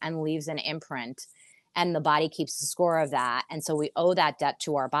physiology and leaves an imprint. And the body keeps the score of that. And so we owe that debt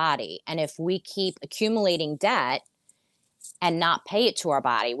to our body. And if we keep accumulating debt and not pay it to our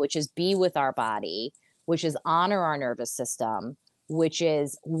body, which is be with our body, which is honor our nervous system, which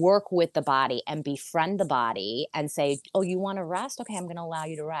is work with the body and befriend the body and say, oh, you want to rest? Okay, I'm going to allow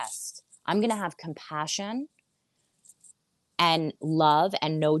you to rest. I'm going to have compassion and love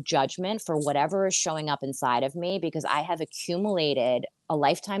and no judgment for whatever is showing up inside of me because I have accumulated a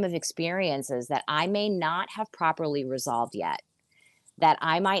lifetime of experiences that I may not have properly resolved yet, that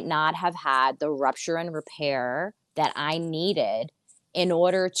I might not have had the rupture and repair that I needed in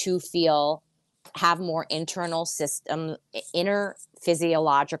order to feel have more internal system inner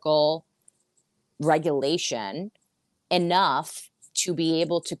physiological regulation enough to be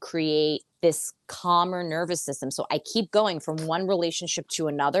able to create this calmer nervous system. So I keep going from one relationship to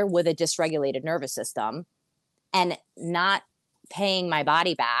another with a dysregulated nervous system and not paying my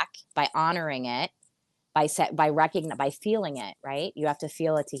body back by honoring it, by feeling it, right? You have to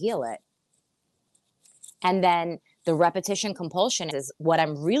feel it to heal it. And then the repetition compulsion is what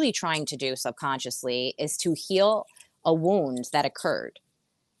I'm really trying to do subconsciously is to heal a wound that occurred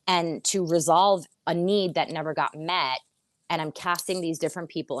and to resolve a need that never got met. And I'm casting these different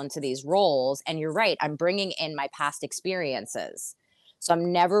people into these roles. And you're right, I'm bringing in my past experiences. So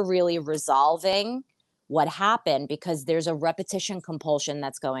I'm never really resolving what happened because there's a repetition compulsion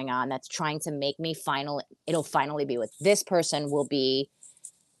that's going on that's trying to make me it'll finally be with this person will be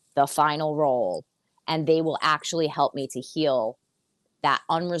the final role. And they will actually help me to heal that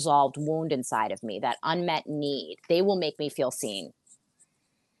unresolved wound inside of me, that unmet need. They will make me feel seen.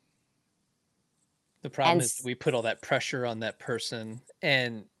 The problem And is we put all that pressure on that person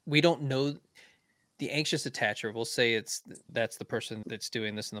and we don't know. The anxious attacher will say that's the person that's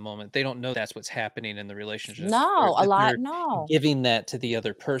doing this in the moment. They don't know that's what's happening in the relationship, or no, a that lot, they're no, giving that to the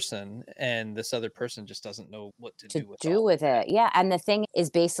other person, and this other person just doesn't know what to to do with do all of with it. it. Yeah. And the thing is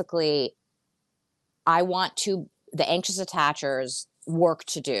basically, I want to, the anxious attachers work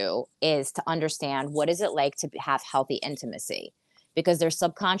to do is to understand what is it like to have healthy intimacy because their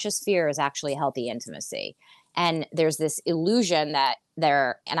subconscious fear is actually healthy intimacy. And there's this illusion that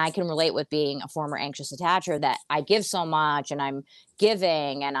and I can relate with being a former anxious attacher, that I give so much and I'm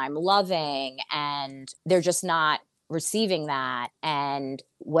giving and I'm loving and they're just not receiving that. And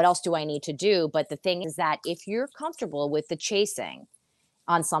what else do I need to do? But the thing is that if you're comfortable with the chasing,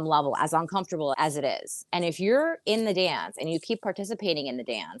 on some level, as uncomfortable as it is. And if you're in the dance and you keep participating in the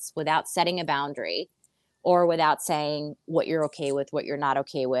dance without setting a boundary or without saying what you're okay with, what you're not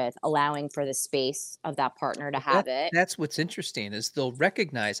okay with, allowing for the space of that partner to Well, have it. that's what's interesting is they'll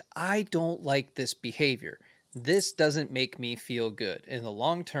recognize, "I don't like this behavior. This doesn't make me feel good. In the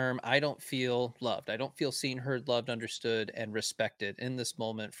long term, I don't feel loved. I don't feel seen, heard, loved, understood, and respected in this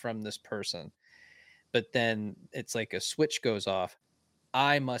moment from this person." But then it's like a switch goes off.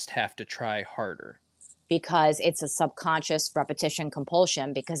 I must have to try harder. Because it's a subconscious repetition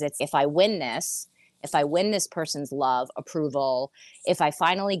compulsion, because it's if I win this, if I win this person's love, approval, if I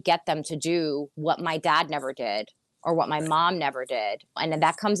finally get them to do what my dad never did or what my Right. mom never did. And then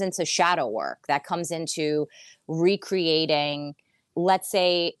that comes into shadow work, that comes into recreating, let's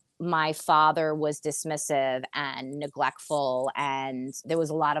say my father was dismissive and neglectful, and there was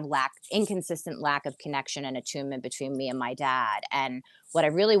a lot of inconsistent lack of connection and attunement between me and my dad. And what I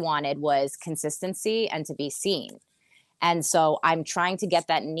really wanted was consistency and to be seen. And so I'm trying to get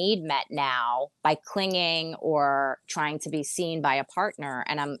that need met now by clinging or trying to be seen by a partner.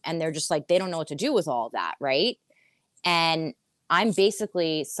 And they're just like, they don't know what to do with all of that, right? And I'm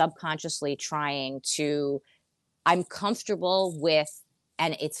basically subconsciously trying to, I'm comfortable with,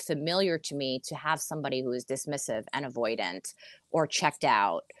 and it's familiar to me to have somebody who is dismissive and avoidant or checked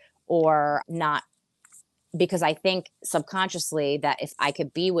out or not, because I think subconsciously that if I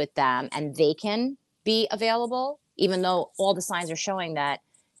could be with them and they can be available, even though all the signs are showing that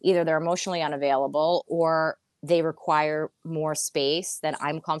either they're emotionally unavailable or they require more space than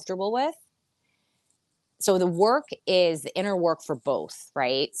I'm comfortable with. So the work is the inner work for both,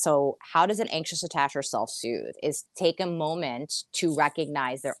 right? So how does an anxious attacher self-soothe? Is take a moment to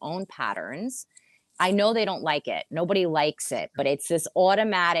recognize their own patterns. I know they don't like it. Nobody likes it, but it's this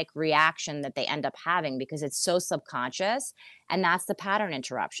automatic reaction that they end up having because it's so subconscious. And that's the pattern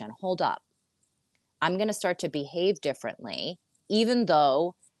interruption. Hold up. I'm going to start to behave differently, even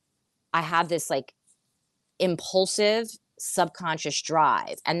though I have this like impulsive subconscious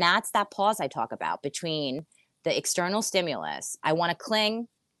drive. And that's that pause I talk about between the external stimulus. I want to cling,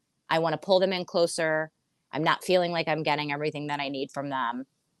 I want to pull them in closer. I'm not feeling like I'm getting everything that I need from them.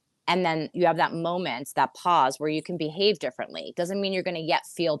 And then you have that moment, that pause where you can behave differently. Doesn't mean you're going to yet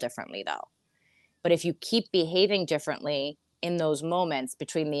feel differently though. But if you keep behaving differently in those moments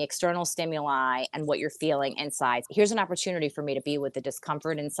between the external stimuli and what you're feeling inside, here's an opportunity for me to be with the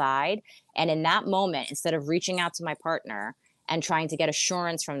discomfort inside. And in that moment, instead of reaching out to my partner and trying to get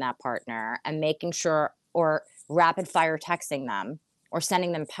assurance from that partner and making sure, or rapid fire texting them or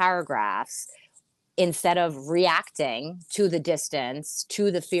sending them paragraphs, instead of reacting to the distance,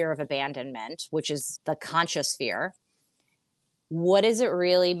 to the fear of abandonment, which is the conscious fear, what does it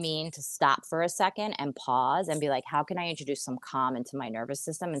really mean to stop for a second and pause and be like, how can I introduce some calm into my nervous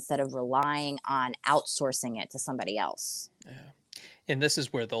system instead of relying on outsourcing it to somebody else? Yeah. And this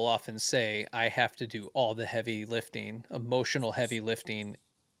is where they'll often say, I have to do all the heavy lifting, emotional heavy lifting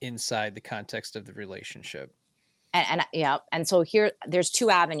inside the context of the relationship. And yeah, and so here there's two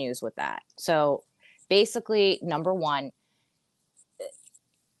avenues with that. So basically, number one,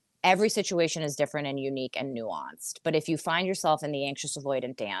 every situation is different and unique and nuanced. But if you find yourself in the anxious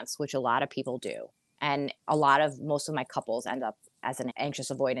avoidant dance, which a lot of people do, and most of my couples end up as an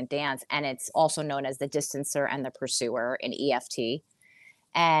anxious avoidant dance, and it's also known as the distancer and the pursuer in EFT.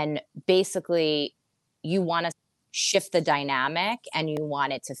 And basically, you want to shift the dynamic and you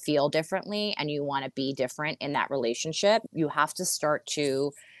want it to feel differently and you want to be different in that relationship. You have to start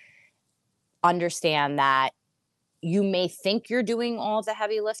to understand that you may think you're doing all of the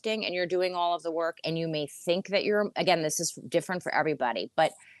heavy lifting and you're doing all of the work, and you may think that you're, again, this is different for everybody,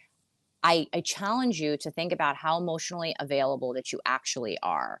 but I challenge you to think about how emotionally available that you actually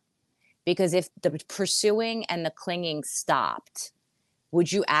are. Because if the pursuing and the clinging stopped,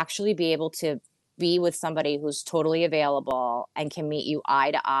 would you actually be able to be with somebody who's totally available and can meet you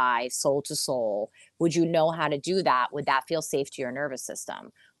eye to eye, soul to soul? Would you know how to do that? Would that feel safe to your nervous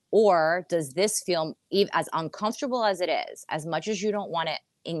system? Or does this feel, as uncomfortable as it is, as much as you don't want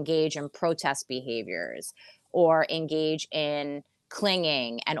to engage in protest behaviors or engage in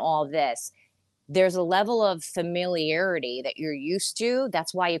clinging and all this, there's a level of familiarity that you're used to.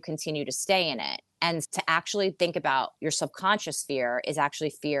 That's why you continue to stay in it. And to actually think about your subconscious fear is actually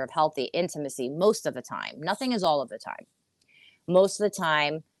fear of healthy intimacy most of the time. Nothing is all of the time. Most of the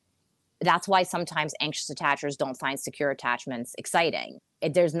time, that's why sometimes anxious attachers don't find secure attachments exciting.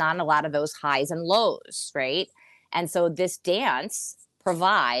 There's not a lot of those highs and lows, right? And so this dance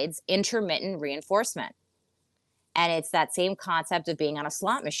provides intermittent reinforcement. And it's that same concept of being on a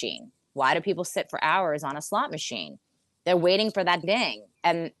slot machine. Why do people sit for hours on a slot machine? They're waiting for that ding.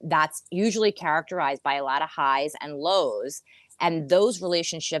 And that's usually characterized by a lot of highs and lows. And those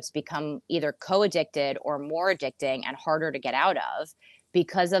relationships become either co addicted or more addicting and harder to get out of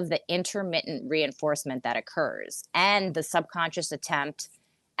because of the intermittent reinforcement that occurs and the subconscious attempt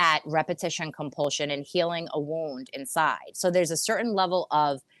at repetition compulsion and healing a wound inside. So there's a certain level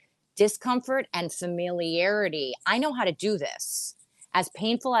of discomfort and familiarity. I know how to do this. As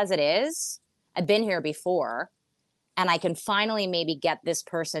painful as it is, I've been here before, and I can finally maybe get this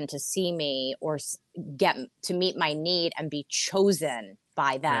person to see me or get to meet my need and be chosen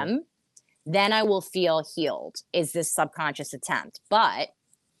by Right. them. Then I will feel healed, is this subconscious attempt. But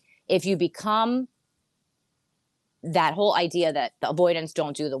if you become that whole idea that the avoidance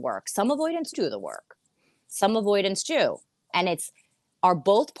don't do the work, some avoidance do the work, some avoidance do. And it's are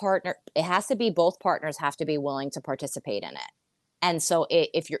both partner, it has to be both partners have to be willing to participate in it. And so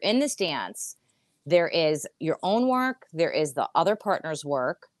if you're in this dance, there is your own work, there is the other partner's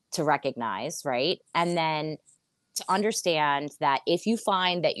work to recognize, right? And then to understand that if you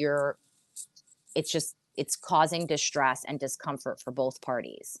find that it's causing distress and discomfort for both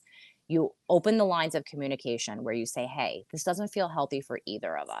parties, you open the lines of communication where you say, hey, this doesn't feel healthy for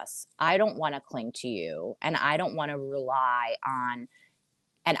either of us. I don't want to cling to you and I don't want to rely on,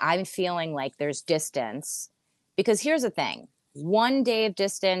 and I'm feeling like there's distance. Because here's the thing, 1 day of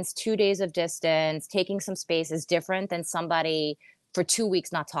distance, 2 days of distance, taking some space is different than somebody for 2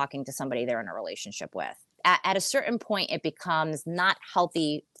 weeks not talking to somebody they're in a relationship with. At a certain point, it becomes not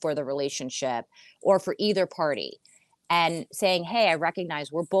healthy for the relationship or for either party. And saying, hey, I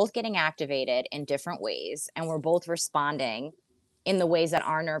recognize we're both getting activated in different ways and we're both responding in the ways that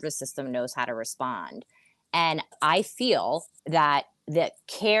our nervous system knows how to respond. And I feel that the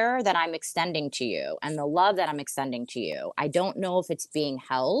care that I'm extending to you and the love that I'm extending to you, I don't know if it's being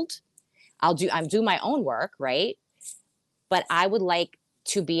held. I'm doing my own work, right? But I would like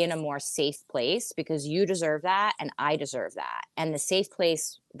to be in a more safe place because you deserve that and I deserve that. And the safe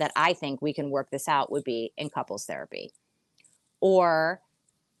place that I think we can work this out would be in couples therapy. Or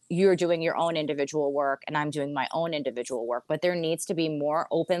you're doing your own individual work and I'm doing my own individual work, but there needs to be more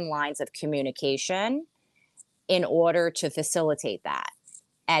open lines of communication in order to facilitate that.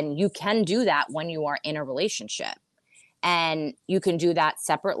 And you can do that when you are in a relationship. And you can do that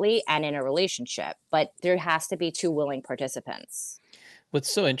separately and in a relationship, but there has to be two willing participants.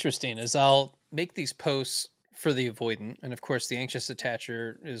 What's so interesting is I'll make these posts for the avoidant. And of course, the anxious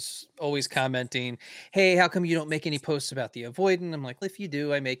attacher is always commenting, hey, how come you don't make any posts about the avoidant? I'm like, if you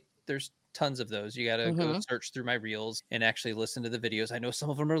do, there's tons of those. You got to go Mm-hmm. search through my reels and actually listen to the videos. I know some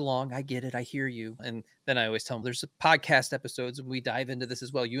of them are long. I get it. I hear you. And then I always tell them there's a podcast episodes and we dive into this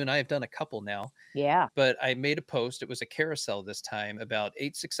as well. You and I have done a couple now, Yeah. but I made a post. It was a carousel this time about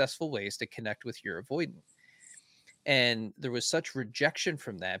 8 successful ways to connect with your avoidant. And there was such rejection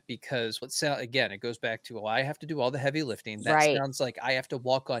from that because what sound again, it goes back to, well, I have to do all the heavy lifting. That Right. sounds like I have to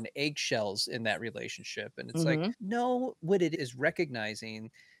walk on eggshells in that relationship. And it's like, Mm-hmm. no, what it is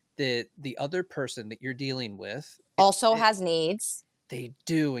recognizing that the other person that you're dealing with, Also has needs. they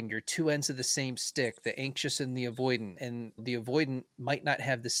do, and you're two ends of the same stick, the anxious and the avoidant. And the avoidant might not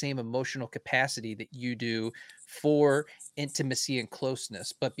have the same emotional capacity that you do for intimacy and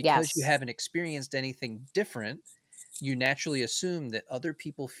closeness. But because you Yes. haven't experienced anything different, you naturally assume that other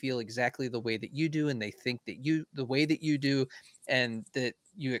people feel exactly the way that you do and they think that you the way that you do and that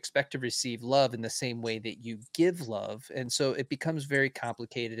you expect to receive love in the same way that you give love, and so it becomes very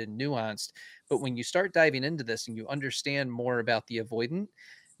complicated and nuanced. But when you start diving into this and you understand more about the avoidant,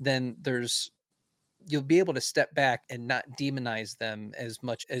 then there's you'll be able to step back and not demonize them as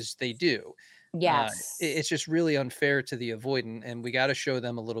much as they do. It's Yes. just really unfair to the avoidant, and we got to show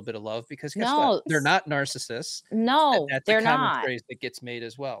them a little bit of love because guess what? No, They're not narcissists. no, That's a they're common not. phrase that gets made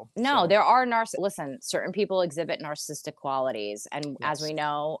as well. No, So, there are listen, certain people exhibit narcissistic qualities. And as yes. we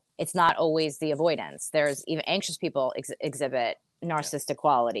know, it's not always the avoidance. There's even anxious people exhibit Yeah. narcissistic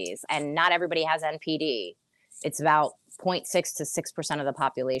qualities, and not everybody has NPD. It's about 0.6 to 6% of the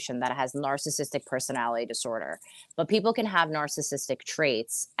population that has narcissistic personality disorder. But people can have narcissistic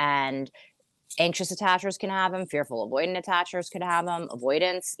traits, and anxious attachers can have them, fearful avoidant attachers could have them,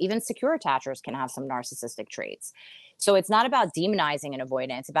 avoidance, even secure attachers can have some narcissistic traits. So it's not about demonizing an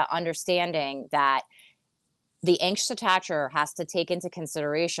avoidant, it's about understanding that the anxious attacher has to take into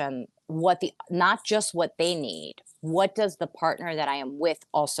consideration what the not just what they need, what does the partner that I am with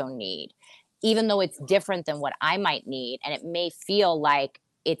also need, even though it's different than what I might need, and it may feel like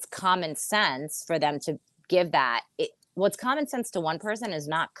it's common sense for them to give that. What's common sense to one person is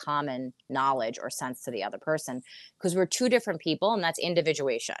not common knowledge or sense to the other person, because we're two different people, and that's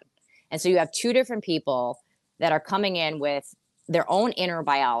individuation. And so you have two different people that are coming in with their own inner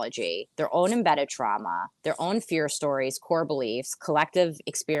biology, their own embedded trauma, their own fear stories, core beliefs, collective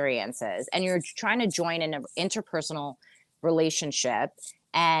experiences, and you're trying to join in an interpersonal relationship.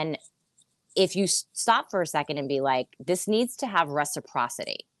 And if you stop for a second and be like, this needs to have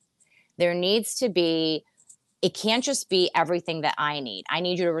reciprocity, there needs to be, it can't just be everything that I need. I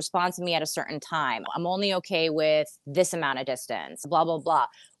need you to respond to me at a certain time. I'm only okay with this amount of distance, blah, blah, blah.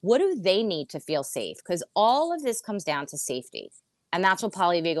 What do they need to feel safe? Because all of this comes down to safety. And that's what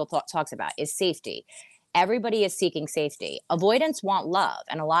polyvagal talks about is safety. Everybody is seeking safety. Avoidants want love.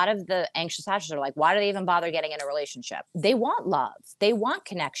 And a lot of the anxious attachers are like, why do they even bother getting in a relationship? They want love. They want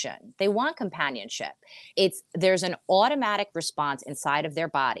connection. They want companionship. There's an automatic response inside of their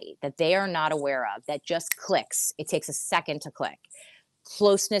body that they are not aware of that just clicks. It takes a second to click.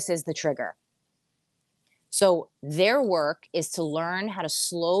 Closeness is the trigger. So their work is to learn how to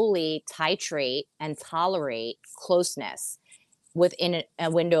slowly titrate and tolerate closeness within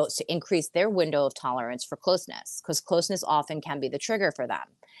a window to increase their window of tolerance for closeness, because closeness often can be the trigger for them.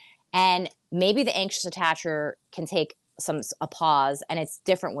 And maybe the anxious attacher can take a pause, and it's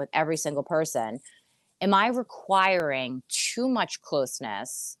different with every single person. Am I requiring too much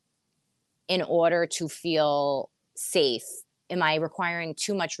closeness in order to feel safe? Am I requiring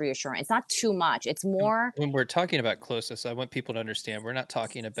too much reassurance? It's not too much. It's And more, when we're talking about closeness, I want people to understand we're not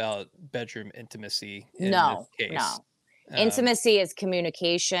talking about bedroom intimacy in this no, case. no. Um, Intimacy is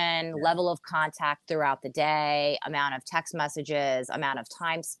communication, yeah. level of contact throughout the day, amount of text messages, amount of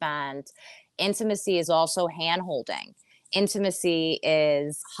time spent. Intimacy is also hand holding. Intimacy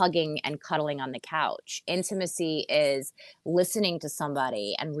is hugging and cuddling on the couch. Intimacy is listening to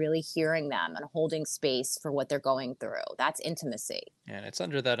somebody and really hearing them and holding space for what they're going through. That's intimacy. And it's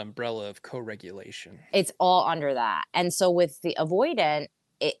under that umbrella of co-regulation. It's all under that. And so with the avoidant,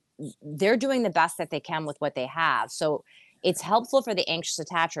 it they're doing the best that they can with what they have. So it's helpful for the anxious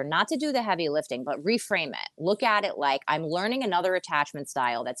attacher not to do the heavy lifting, but reframe it. Look at it like, I'm learning another attachment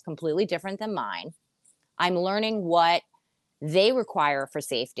style that's completely different than mine. I'm learning what they require for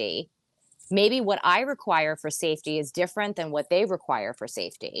safety. Maybe what I require for safety is different than what they require for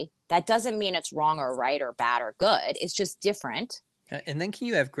safety. That doesn't mean it's wrong or right or bad or good. It's just different. And then can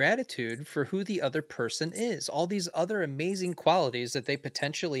you have gratitude for who the other person is? All these other amazing qualities that they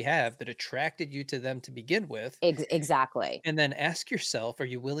potentially have that attracted you to them to begin with. Exactly. And then ask yourself, are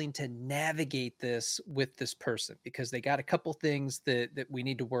you willing to navigate this with this person? Because they got a couple things that we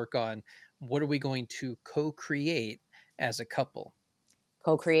need to work on. What are we going to co-create as a couple?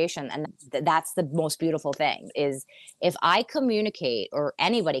 Co-creation, and that's the most beautiful thing is if I communicate, or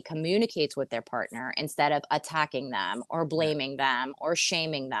anybody communicates with their partner, instead of attacking them or Yeah. blaming them or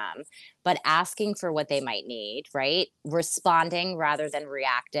shaming them, but asking for what they might need, right, responding rather than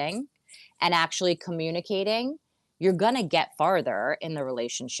reacting, and actually communicating, you're going to get farther in the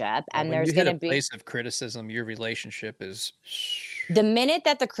relationship. And When there's you going hit a to be, place of criticism, your relationship is the minute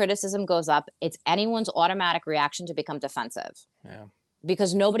that the criticism goes up, it's anyone's automatic reaction to become defensive, yeah.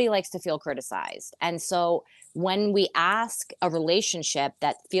 because nobody likes to feel criticized. And so when we ask a relationship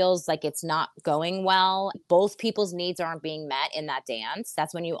that feels like it's not going well, both people's needs aren't being met in that dance,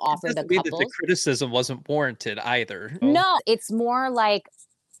 that's when you It offer the doesn't mean that the couples. criticism wasn't warranted either. Oh, No, it's more like,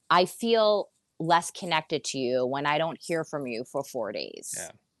 I feel less connected to you when I don't hear from you for 4 days.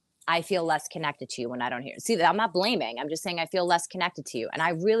 yeah. I feel less connected to you when I don't hear. See, I'm not blaming. I'm just saying I feel less connected to you. And I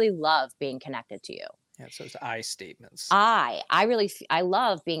really love being connected to you. Yeah, so it's I statements. I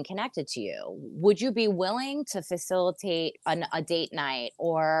love being connected to you. Would you be willing to facilitate a date night,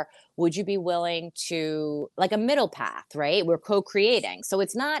 or would you be willing to, like, a middle path, right? We're co-creating. So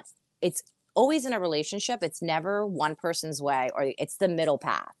it's always in a relationship. It's never one person's way, or it's the middle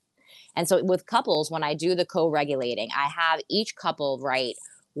path. And so with couples, when I do the co-regulating, I have each couple write,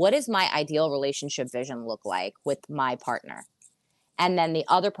 what does my ideal relationship vision look like with my partner? And then the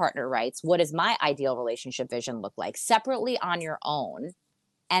other partner writes, what does my ideal relationship vision look like, separately on your own?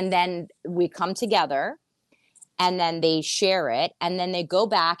 And then we come together, and then they share it, and then they go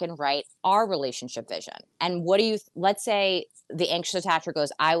back and write our relationship vision. And let's say the anxious attacher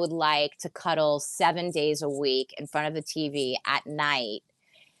goes, I would like to cuddle 7 days a week in front of the TV at night,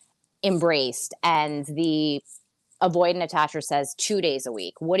 embraced. And the avoidant attacher says 2 days a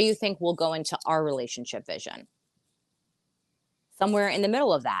week. What do you think will go into our relationship vision? Somewhere in the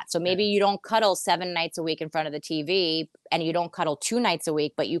middle of that. So Yeah. maybe you don't cuddle 7 nights a week in front of the TV, and you don't cuddle 2 nights a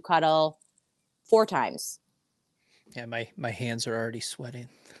week, but you cuddle 4 times. Yeah, my hands are already sweating.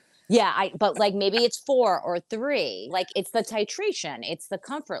 Yeah, but like maybe it's 4 or 3. Like, it's the titration, it's the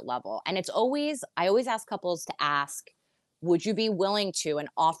comfort level. And I always ask couples to ask, would you be willing to, and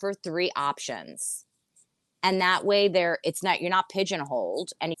offer 3 options? And that way you're not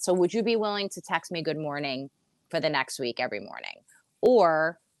pigeonholed. And so, would you be willing to text me good morning for the next week every morning?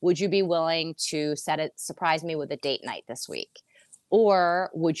 Or would you be willing to surprise me with a date night this week?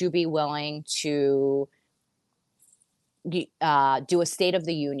 Or would you be willing to do a state of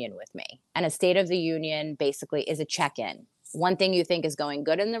the union with me? And a state of the union basically is a check-in. One thing you think is going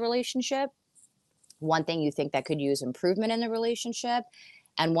good in the relationship, one thing you think that could use improvement in the relationship,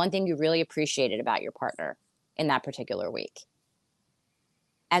 and one thing you really appreciated about your partner in that particular week.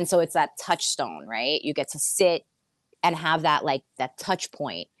 And so it's that touchstone, right? You get to sit and have that, like, that touch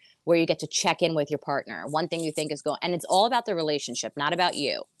point where you get to check in with your partner. One thing you think is going, and it's all about the relationship, not about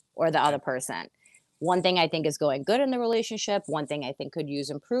you or the Okay. other person. One thing I think is going good in the relationship, one thing I think could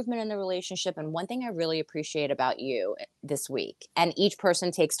use improvement in the relationship, and one thing I really appreciate about you this week. And each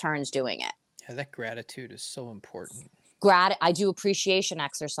person takes turns doing it. Yeah, that gratitude is so important. I do appreciation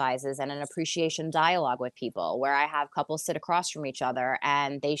exercises and an appreciation dialogue with people where I have couples sit across from each other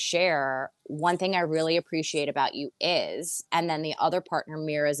and they share one thing I really appreciate about you is, and then the other partner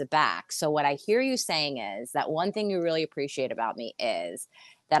mirrors it back. So what I hear you saying is that one thing you really appreciate about me is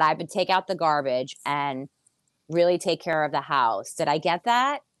that I would take out the garbage and really take care of the house. Did I get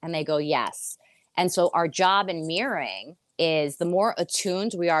that? And they go, yes. And so our job in mirroring is the more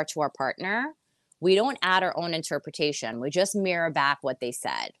attuned we are to our partner, we don't add our own interpretation. We just mirror back what they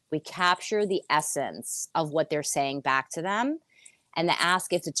said. We capture the essence of what they're saying back to them and they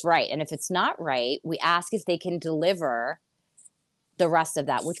ask if it's right. And if it's not right, we ask if they can deliver the rest of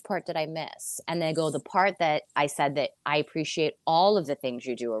that. Which part did I miss? And they go, the part that I said that I appreciate all of the things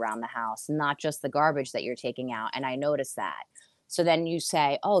you do around the house, not just the garbage that you're taking out. And I noticed that. So then you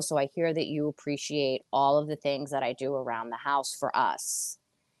say, oh, so I hear that you appreciate all of the things that I do around the house for us.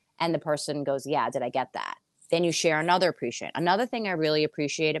 And the person goes, yeah, did I get that? Then you share another appreciation. Another thing I really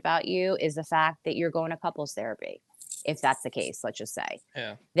appreciate about you is the fact that you're going to couples therapy. If that's the case, let's just say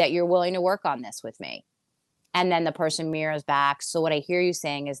Yeah. that you're willing to work on this with me. And then the person mirrors back. So what I hear you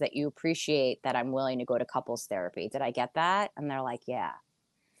saying is that you appreciate that I'm willing to go to couples therapy. Did I get that? And they're like, yeah.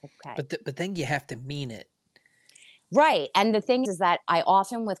 Okay. But then you have to mean it. Right. And the thing is that I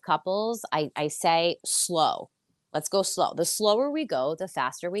often with couples, I say slow. Let's go slow. The slower we go, the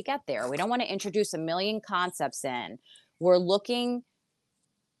faster we get there. We don't want to introduce a million concepts in. We're looking,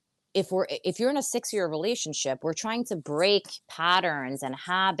 if you're in a 6-year relationship, we're trying to break patterns and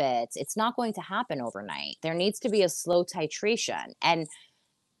habits. It's not going to happen overnight. There needs to be a slow titration. And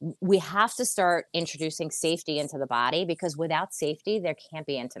we have to start introducing safety into the body because without safety, there can't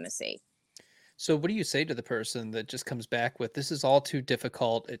be intimacy. So what do you say to the person that just comes back with, "This is all too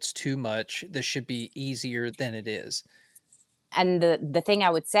difficult, it's too much, this should be easier than it is"? And the thing I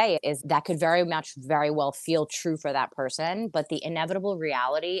would say is that could very much very well feel true for that person, but the inevitable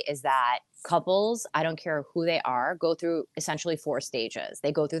reality is that couples, I don't care who they are, go through essentially 4 stages.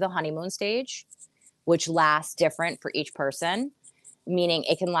 They go through the honeymoon stage, which lasts different for each person, meaning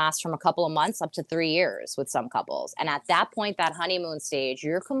it can last from a couple of months up to 3 years with some couples. And at that point, that honeymoon stage,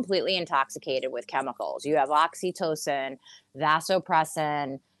 you're completely intoxicated with chemicals. You have oxytocin,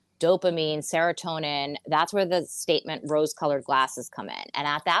 vasopressin, dopamine, serotonin. That's where the statement rose colored glasses come in. And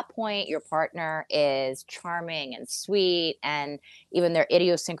at that point, your partner is charming and sweet, and even their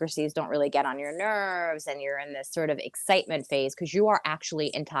idiosyncrasies don't really get on your nerves. And you're in this sort of excitement phase because you are actually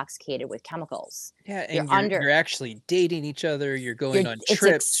intoxicated with chemicals. Yeah, You're and under, you're actually dating each other, you're you're going on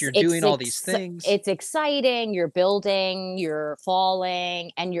trips, you're doing all these things. it's exciting, you're building, you're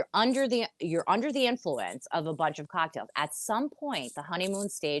falling, and you're under the influence of a bunch of cocktails. At some point, the honeymoon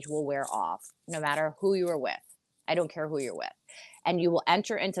stage will wear off, no matter who you are with. I don't care who you're with. And you will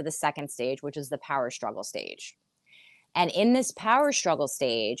enter into the second stage, which is the power struggle stage. And in this power struggle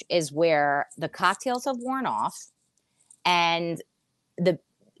stage is where the cocktails have worn off and the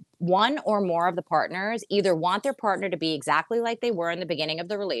one or more of the partners either want their partner to be exactly like they were in the beginning of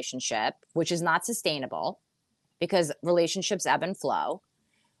the relationship, which is not sustainable because relationships ebb and flow,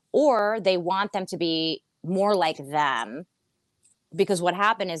 or they want them to be more like them because what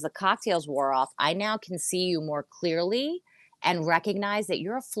happened is the cocktails wore off. I now can see you more clearly and recognize that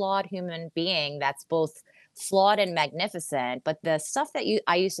you're a flawed human being that's both flawed and magnificent. But the stuff that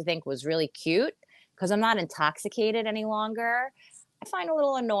I used to think was really cute because I'm not intoxicated any longer, I find a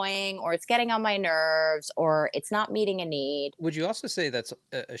little annoying or it's getting on my nerves or it's not meeting a need. Would you also say that's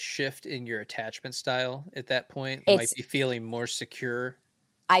a shift in your attachment style at that point? You might It's be feeling more secure.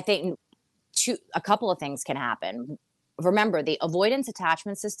 I think a couple of things can happen. Remember, the avoidance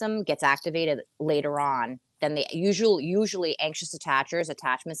attachment system gets activated later on than the usually anxious attachers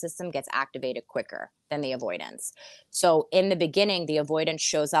attachment system gets activated quicker than the avoidance. So in the beginning, the avoidance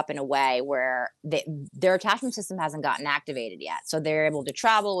shows up in a way where their attachment system hasn't gotten activated yet. So they're able to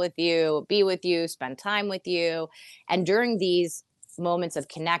travel with you, be with you, spend time with you. And during these moments of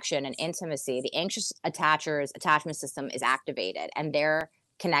connection and intimacy, the anxious attachers attachment system is activated and they're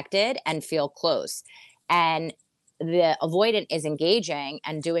connected and feel close. And the avoidant is engaging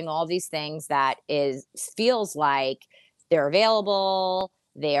and doing all these things that is feels like they're available,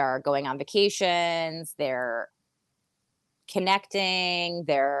 they are going on vacations, they're connecting,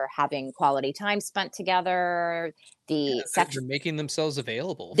 they're having quality time spent together, Yeah, the they're sex they're making themselves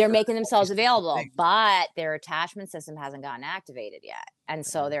available they're for making all these themselves different available, things. but their attachment system hasn't gotten activated yet. And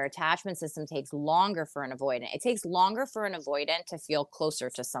so Yeah. their attachment system takes longer for an avoidant. It takes longer for an avoidant to feel closer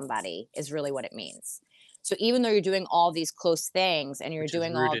to somebody, is really what it means. So even though you're doing all these close things and you're Which is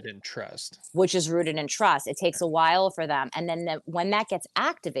doing all, rooted in trust. which is rooted in trust, it takes a while for them. And then when that gets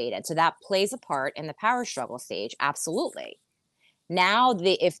activated, so that plays a part in the power struggle stage, absolutely. Now,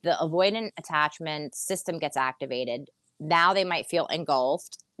 if the avoidant attachment system gets activated, now they might feel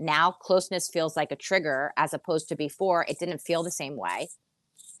engulfed. Now, closeness feels like a trigger as opposed to before, it didn't feel the same way.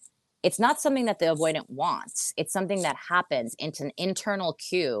 It's not something that the avoidant wants. It's something that happens. It's an internal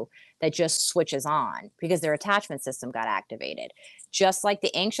cue that just switches on because their attachment system got activated. Just like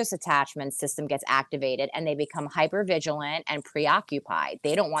the anxious attachment system gets activated and they become hyper vigilant and preoccupied.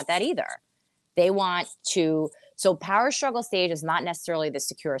 They don't want that either. They want to, so power struggle stage is not necessarily the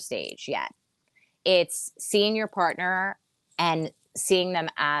secure stage yet. It's seeing your partner and seeing them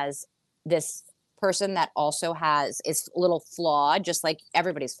as this person that also is a little flawed, just like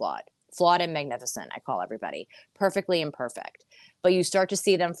everybody's flawed and magnificent. I call everybody perfectly imperfect. But you start to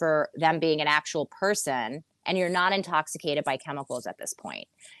see them for them being an actual person, and you're not intoxicated by chemicals at this point.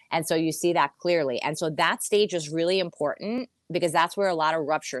 And so you see that clearly. And so that stage is really important because that's where a lot of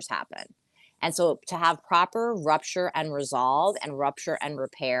ruptures happen. And so to have proper rupture and resolve and rupture and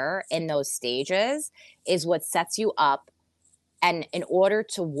repair in those stages is what sets you up. And in order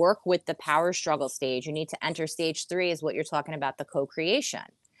to work with the power struggle stage, you need to enter stage 3, is what you're talking about, the co-creation.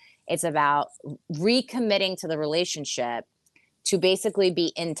 It's about recommitting to the relationship to basically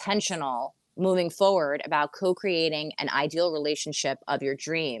be intentional moving forward about co-creating an ideal relationship of your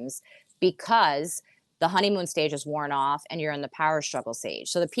dreams, because the honeymoon stage is worn off and you're in the power struggle stage.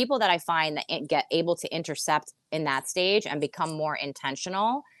 So the people that I find that get able to intercept in that stage and become more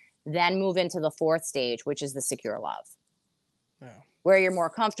intentional then move into the 4th stage, which is the secure love, Yeah. where you're more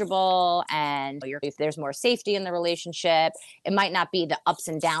comfortable and if there's more safety in the relationship. It might not be the ups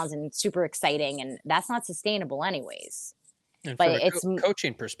and downs and super exciting, and that's not sustainable anyways. And But from a it's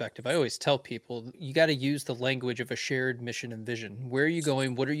coaching perspective, I always tell people you got to use the language of a shared mission and vision. Where are you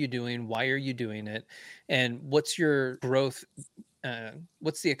going? What are you doing? Why are you doing it? And what's your growth?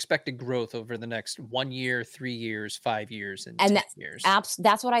 What's the expected growth over the next 1 year, 3 years, 5 years, and and 10 years?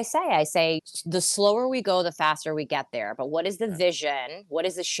 that's what I say. I say the slower we go, the faster we get there. But what is the Yeah. vision? What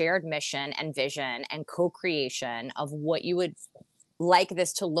is the shared mission and vision and co-creation of what you would like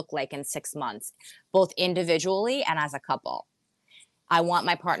this to look like in 6 months, both individually and as a couple? I want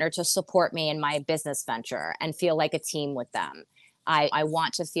my partner to support me in my business venture and feel like a team with them. I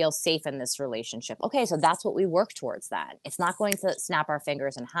want to feel safe in this relationship. Okay, so that's what we work towards then. It's not going to snap our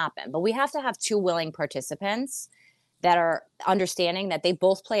fingers and happen, but we have to have two willing participants that are understanding that they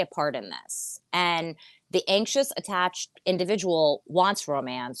both play a part in this. And the anxious attached individual wants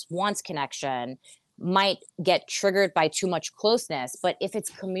romance, wants connection, might get triggered by too much closeness. But if it's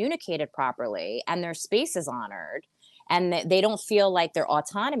communicated properly and their space is honored and they don't feel like their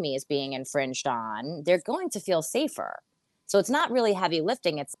autonomy is being infringed on, they're going to feel safer. So it's not really heavy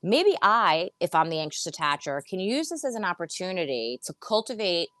lifting. It's maybe if I'm the anxious attacher, can use this as an opportunity to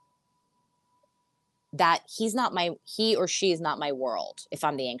cultivate that he or she is not my world if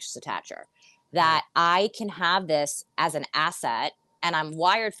I'm the anxious attacher. Right. That I can have this as an asset, and I'm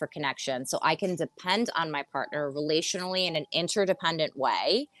wired for connection. So I can depend on my partner relationally in an interdependent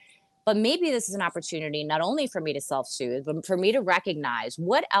way. But maybe this is an opportunity not only for me to self soothe, but for me to recognize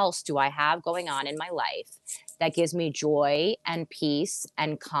what else do I have going on in my life that gives me joy and peace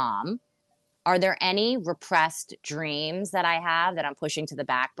and calm. Are there any repressed dreams that I have that I'm pushing to the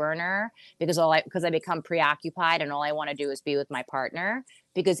back burner because I become preoccupied and all I want to do is be with my partner?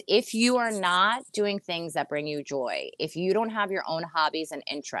 Because if you are not doing things that bring you joy, if you don't have your own hobbies and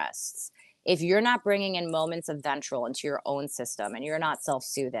interests, if you're not bringing in moments of ventral into your own system and you're not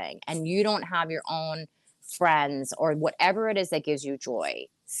self-soothing and you don't have your own friends or whatever it is that gives you joy,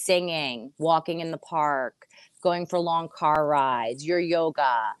 singing, walking in the park, going for long car rides, your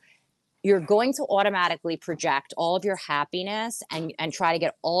yoga, you're going to automatically project all of your happiness and try to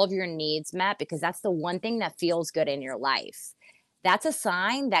get all of your needs met because that's the one thing that feels good in your life. That's a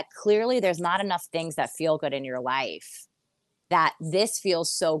sign that clearly there's not enough things that feel good in your life. That this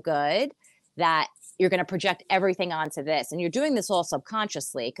feels so good that you're going to project everything onto this. And you're doing this all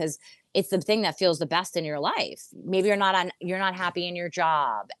subconsciously because it's the thing that feels the best in your life. Maybe you're not happy in your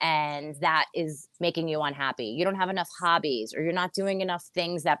job and that is making you unhappy. You don't have enough hobbies or you're not doing enough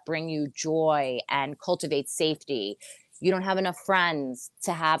things that bring you joy and cultivate safety. You don't have enough friends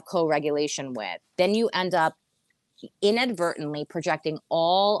to have co-regulation with. Then you end up inadvertently projecting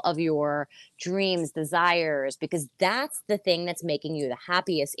all of your dreams, desires, because that's the thing that's making you the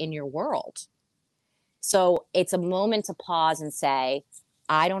happiest in your world. So it's a moment to pause and say,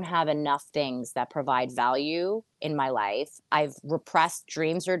 I don't have enough things that provide value in my life. I've repressed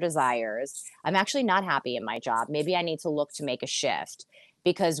dreams or desires. I'm actually not happy in my job. Maybe I need to look to make a shift,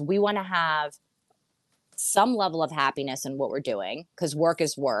 because we want to have some level of happiness in what we're doing, because work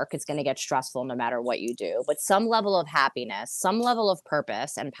is work. It's going to get stressful no matter what you do, but some level of happiness, some level of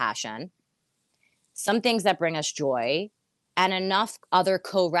purpose and passion, some things that bring us joy, and enough other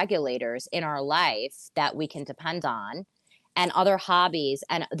co-regulators in our life that we can depend on, and other hobbies,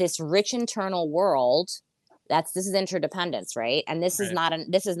 and this rich internal world. This is interdependence, right? And Right.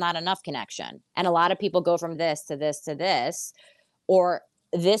 this is not enough connection. And a lot of people go from this to this to this, or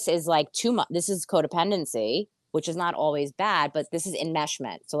this is like too much. This is codependency, which is not always bad, but this is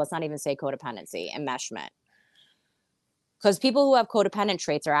enmeshment. So let's not even say codependency, enmeshment. Because people who have codependent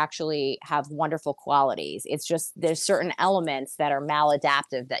traits are actually have wonderful qualities. It's just there's certain elements that are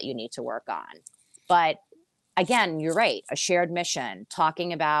maladaptive that you need to work on. But again, you're right. A shared mission,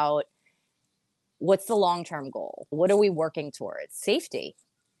 talking about what's the long term goal? What are we working towards? Safety.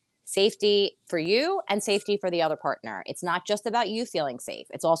 Safety for you and safety for the other partner. It's not just about you feeling safe,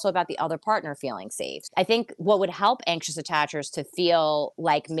 it's also about the other partner feeling safe. I think what would help anxious attachers to feel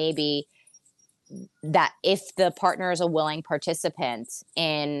like maybe that if the partner is a willing participant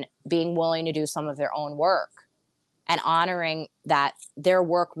in being willing to do some of their own work and honoring that their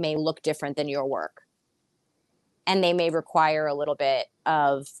work may look different than your work, and they may require a little bit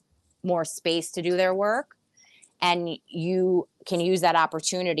of more space to do their work, and you can use that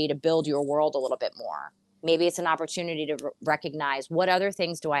opportunity to build your world a little bit more. Maybe it's an opportunity to recognize, what other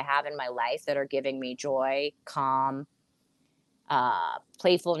things do I have in my life that are giving me joy, calm,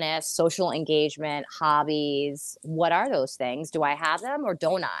 playfulness, social engagement, hobbies. What are those things? Do I have them or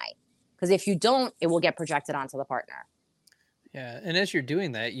don't I? Because if you don't, it will get projected onto the partner. Yeah, and as you're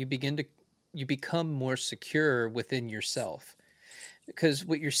doing that, you become more secure within yourself. Because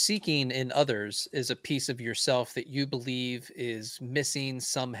what you're seeking in others is a piece of yourself that you believe is missing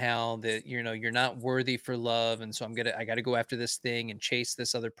somehow, that you're not worthy for love, and so I got to go after this thing and chase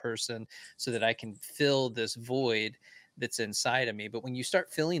this other person so that I can fill this void that's inside of me. But when you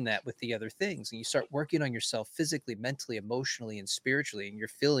start filling that with the other things and you start working on yourself physically, mentally, emotionally, and spiritually, and you're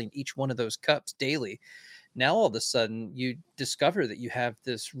filling each one of those cups daily, now all of a sudden you discover that you have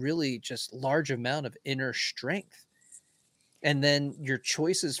this really just large amount of inner strength, and then your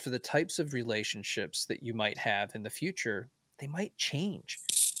choices for the types of relationships that you might have in the future, they might change.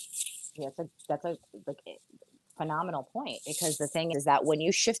 Yeah, that's a like phenomenal point, because the thing is that when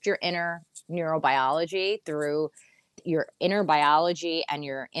you shift your inner neurobiology through your inner biology and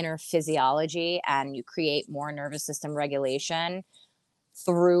your inner physiology, and you create more nervous system regulation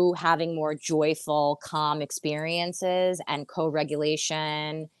through having more joyful, calm experiences and co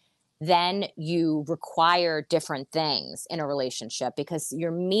regulation, then you require different things in a relationship, because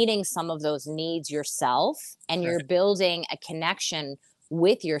you're meeting some of those needs yourself, and you're Right. building a connection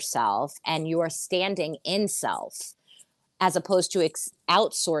with yourself, and you are standing in self, as opposed to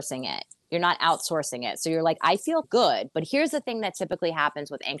outsourcing it. You're not outsourcing it. So you're like, I feel good. But here's the thing that typically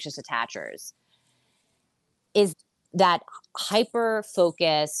happens with anxious attachers is that hyper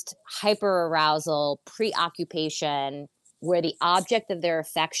focused, hyper arousal, preoccupation, where the object of their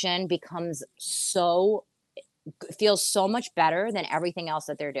affection becomes so, feels so much better than everything else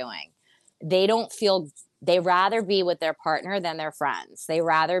that they're doing. They don't feel, they rather be with their partner than their friends. They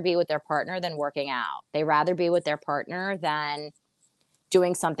rather be with their partner than working out. They rather be with their partner than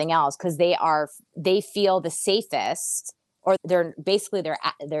doing something else, because they feel the safest, or they're basically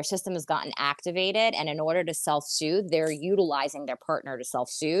their system has gotten activated, and in order to self-soothe, they're utilizing their partner to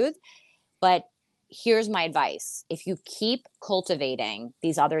self-soothe. But here's my advice: if you keep cultivating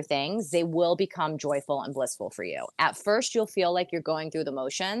these other things, they will become joyful and blissful for you. At first you'll feel like you're going through the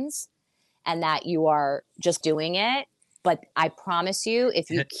motions and that you are just doing it, but I promise you,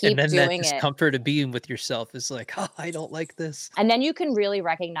 if you And keep then that doing it, discomfort of being with yourself is like, oh, I don't like this. and then you can really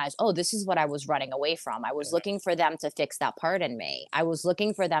recognize, oh, this is what I was running away from. I was Yeah. looking for them to fix that part in me. I was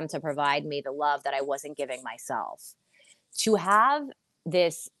looking for them to provide me the love that I wasn't giving myself. To have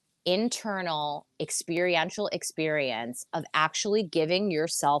this internal experiential experience of actually giving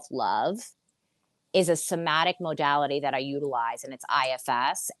yourself love is a somatic modality that I utilize, and it's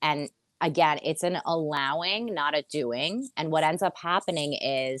IFS. And again, it's an allowing, not a doing. And what ends up happening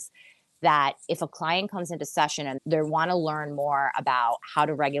is that if a client comes into session and they want to learn more about how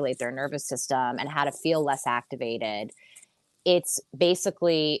to regulate their nervous system and how to feel less activated, it's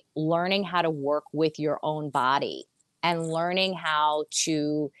basically learning how to work with your own body. and learning how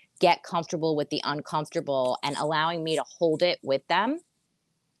to get comfortable with the uncomfortable and allowing me to hold it with them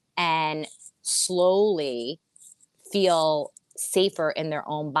and slowly feel safer in their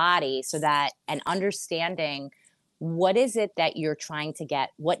own body, so that, and understanding what is it that you're trying to get,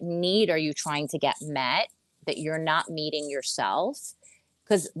 what need are you trying to get met that you're not meeting yourself,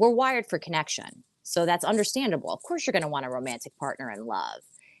 because we're wired for connection, so that's understandable. Of course you're going to want a romantic partner and love,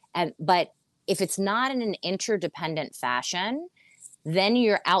 and but if it's not in an interdependent fashion, then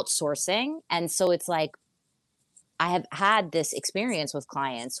you're outsourcing. And so it's like, I have had this experience with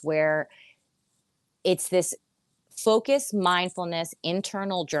clients where it's this focus, mindfulness,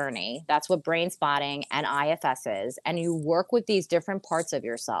 internal journey. That's what brain spotting and IFS is. And you work with these different parts of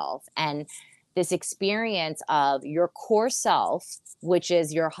yourself. And this experience of your core self, which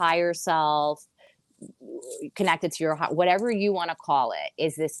is your higher self, connected to your whatever you want to call it,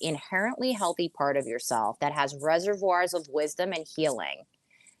 is this inherently healthy part of yourself that has reservoirs of wisdom and healing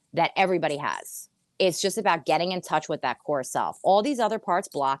that everybody has. It's just about getting in touch with that core self. All these other parts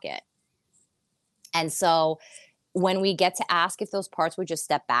block it. And so when we get to ask if those parts would just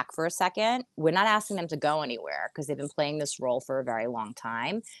step back for a second, we're not asking them to go anywhere because they've been playing this role for a very long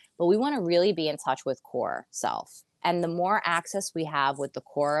time. But we want to really be in touch with core self. And the more access we have with the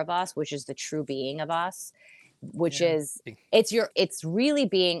core of us, which is the true being of us, which Yeah. is, it's really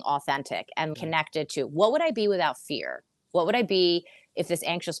being authentic and Yeah. connected to, what would I be without fear? What would I be if this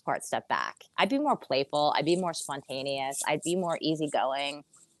anxious part stepped back? I'd be more playful. I'd be more spontaneous. I'd be more easygoing.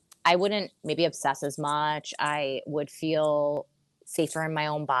 I wouldn't maybe obsess as much. I would feel safer in my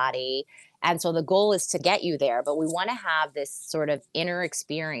own body. And so the goal is to get you there, but we want to have this sort of inner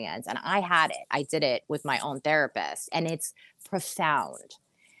experience. And I had it, I did it with my own therapist, and it's profound.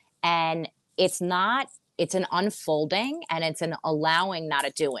 And it's not, it's an unfolding and it's an allowing, not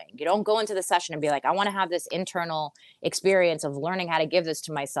a doing. You don't go into the session and be like, I want to have this internal experience of learning how to give this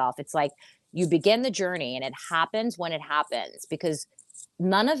to myself. It's like you begin the journey and it happens when it happens, because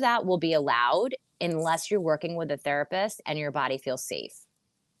none of that will be allowed unless you're working with a therapist and your body feels safe.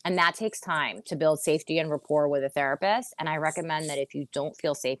 And that takes time to build safety and rapport with a therapist. And I recommend that if you don't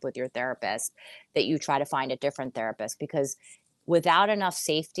feel safe with your therapist, that you try to find a different therapist, because without enough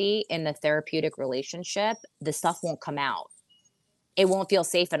safety in the therapeutic relationship, the stuff won't come out. It won't feel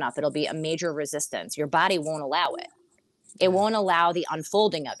safe enough. It'll be a major resistance. Your body won't allow it. It Yeah. won't allow the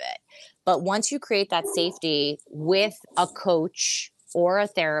unfolding of it. But once you create that safety with a coach or a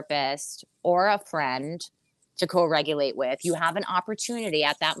therapist or a friend to co regulate with, you have an opportunity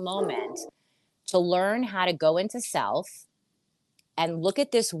at that moment to learn how to go into self and look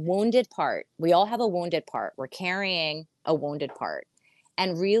at this wounded part. We all have a wounded part. We're carrying a wounded part.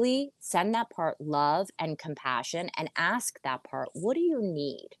 And really send that part love and compassion and ask that part, what do you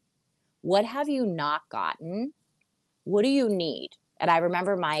need? What have you not gotten? What do you need? And I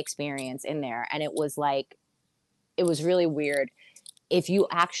remember my experience in there, and it was like, it was really weird. If you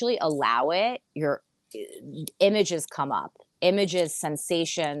actually allow it, your images come up, images,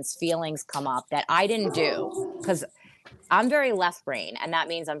 sensations, feelings come up that I didn't do, because I'm very left brain, and that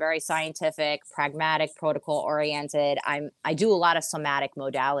means I'm very scientific, pragmatic, protocol oriented. I do a lot of somatic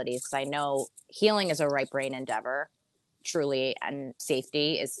modalities because I know healing is a right brain endeavor, truly, and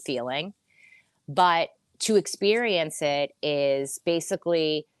safety is feeling. But to experience it is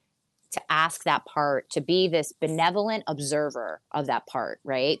basically to ask that part to be this benevolent observer of that part,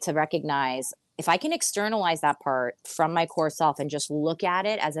 right? To recognize, if I can externalize that part from my core self and just look at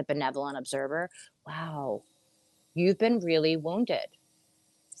it as a benevolent observer, wow, you've been really wounded.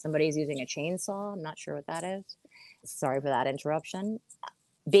 Somebody's using a chainsaw. I'm not sure what that is. Sorry for that interruption.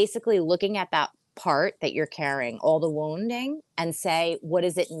 Basically, looking at that part that you're carrying, all the wounding, and say, what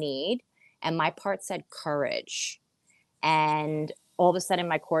does it need? And my part said courage. And all of a sudden,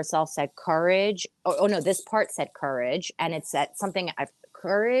 my core self said courage. Oh no, this part said courage. And it said something,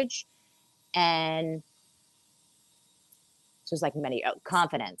 courage. And so it was like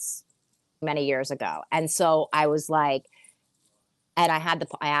confidence many years ago. And so I was like, and I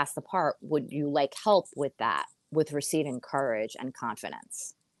asked the part, would you like help with that, with receiving courage and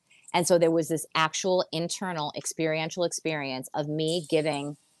confidence? And so there was this actual internal experiential experience of me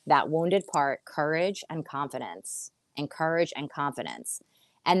giving that wounded part courage and confidence, and courage and confidence.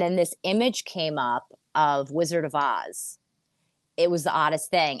 And then this image came up of Wizard of Oz. It was the oddest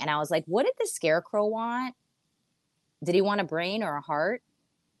thing. And I was like, what did the scarecrow want? Did he want a brain or a heart?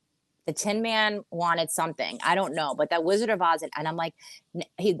 The Tin Man wanted something. I don't know, but that Wizard of Oz, and I'm like,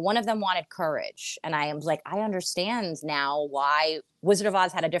 one of them wanted courage, and I was like, I understand now why Wizard of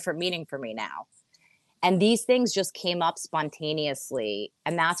Oz had a different meaning for me now. And these things just came up spontaneously.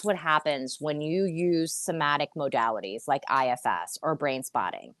 And that's what happens when you use somatic modalities like IFS or brain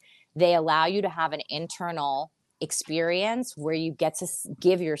spotting. They allow you to have an internal experience where you get to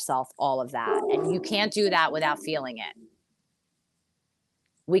give yourself all of that. And you can't do that without feeling it.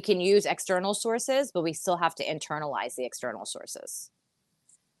 We can use external sources, but we still have to internalize the external sources.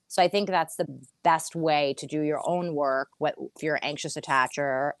 So I think that's the best way to do your own work if you're an anxious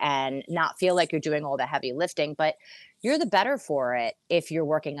attacher and not feel like you're doing all the heavy lifting, but you're the better for it if you're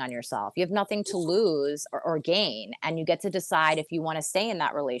working on yourself. You have nothing to lose or gain, and you get to decide if you want to stay in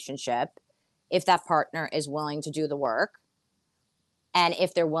that relationship, if that partner is willing to do the work, and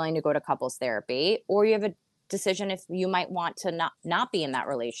if they're willing to go to couples therapy, or you have a decision if you might want to not be in that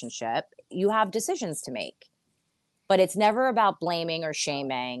relationship. You have decisions to make, but it's never about blaming or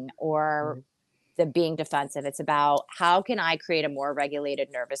shaming or Mhm. the being defensive. It's about how can I create a more regulated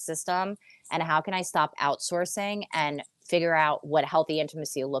nervous system, and how can I stop outsourcing and figure out what healthy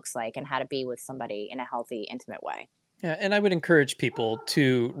intimacy looks like and how to be with somebody in a healthy, intimate way. Yeah, and I would encourage people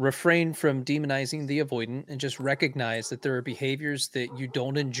to refrain from demonizing the avoidant and just recognize that there are behaviors that you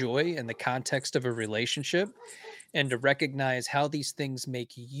don't enjoy in the context of a relationship, and to recognize how these things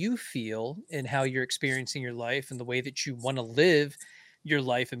make you feel and how you're experiencing your life and the way that you want to live your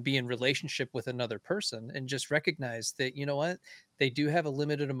life and be in relationship with another person, and just recognize that, you know what, they do have a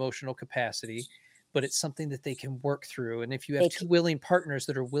limited emotional capacity, but it's something that they can work through. And if you have They, two willing partners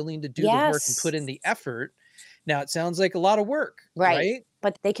that are willing to do the work and put yes, in the effort, now it sounds like a lot of work, right. right?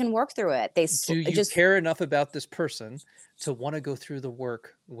 But they can work through it. Do It you just, care enough about this person to want to go through the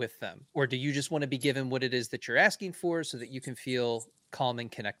work with them? Or do you just want to be given what it is that you're asking for so that you can feel calm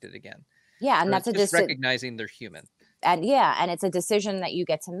and connected again? yeah. And So that's it's a just decision. recognizing they're human. And yeah, and it's a decision that you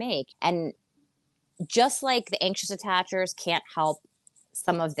get to make. And just like the anxious attachers can't help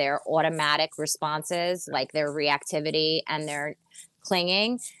some of their automatic responses, like their reactivity and their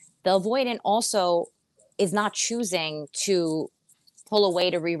clinging, the avoidant also is not choosing to pull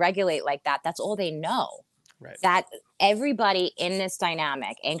away to re-regulate like that. That's all they know. Right. That everybody in this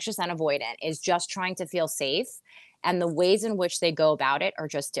dynamic, anxious and avoidant, is just trying to feel safe. And the ways in which they go about it are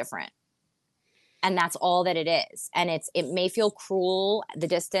just different. And that's all that it is. And it may feel cruel, the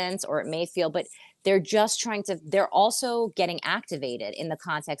distance, or it may feel, but they're just trying to, they're also getting activated in the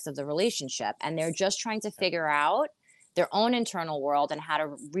context of the relationship, and they're just trying to Yeah. figure out their own internal world and how to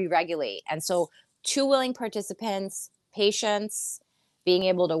re-regulate. And so two willing participants, patience, being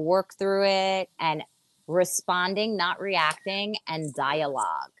able to work through it, and responding, not reacting, and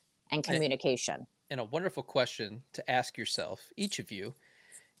dialogue and A- communication. And a wonderful question to ask yourself, each of you,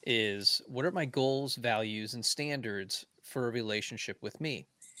 is what are my goals, values, and standards for a relationship with me?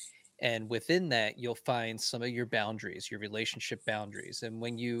 And within that, you'll find some of your boundaries, your relationship boundaries. And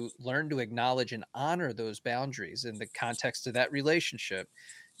when you learn to acknowledge and honor those boundaries in the context of that relationship,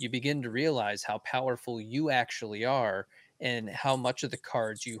 you begin to realize how powerful you actually are and how much of the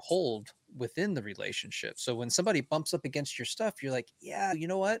cards you hold within the relationship. So when somebody bumps up against your stuff, you're like, yeah, you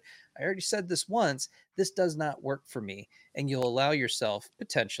know what? I already said this once. This does not work for me. And you'll allow yourself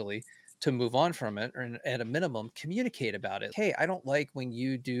potentially to move on from it, or at a minimum communicate about it. Hey, I don't like when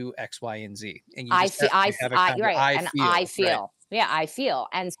you do X, Y, and Z. And you I just feel, have to have a right, I and I feel, right, feel, yeah, I feel,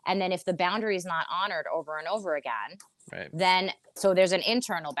 and then if the boundary is not honored over and over again, right. then so there's an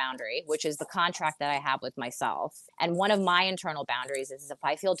internal boundary, which is the contract that I have with myself. And one of my internal boundaries is if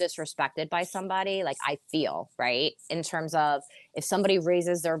I feel disrespected by somebody, like I feel, right, in terms of if somebody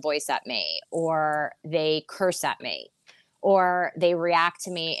raises their voice at me or they curse at me or they react to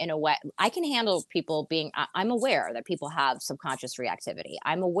me in a way. I can handle people being, I'm aware that people have subconscious reactivity.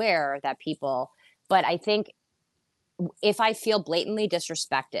 I'm aware that people, but I think if I feel blatantly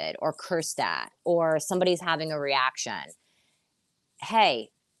disrespected or cursed at, or somebody's having a reaction,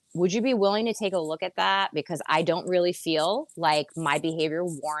 hey, would you be willing to take a look at that? Because I don't really feel like my behavior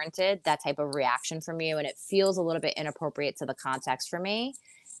warranted that type of reaction from you. And it feels a little bit inappropriate to the context for me.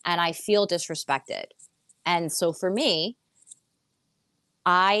 And I feel disrespected. And so for me,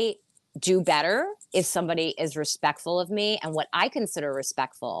 I do better if somebody is respectful of me. And what I consider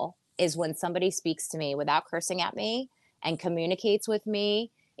respectful is when somebody speaks to me without cursing at me and communicates with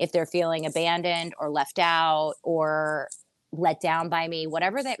me if they're feeling abandoned or left out or let down by me,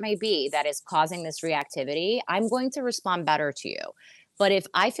 whatever that may be that is causing this reactivity, I'm going to respond better to you. But if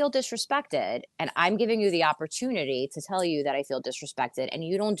I feel disrespected and I'm giving you the opportunity to tell you that I feel disrespected and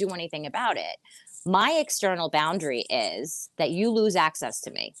you don't do anything about it, my external boundary is that you lose access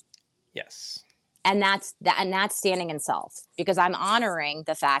to me. Yes. And that's standing in self, because I'm honoring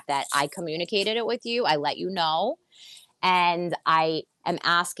the fact that I communicated it with you, I let you know, and I am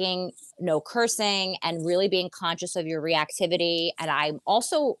asking no cursing and really being conscious of your reactivity. And I'm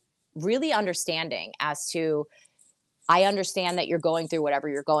also really understanding as to, I understand that you're going through whatever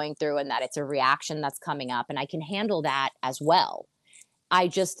you're going through and that it's a reaction that's coming up, and I can handle that as well. I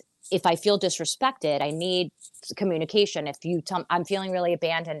just, if I feel disrespected, I need communication. If you tell, I'm feeling really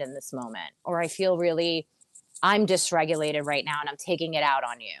abandoned in this moment, or I feel really, I'm dysregulated right now and I'm taking it out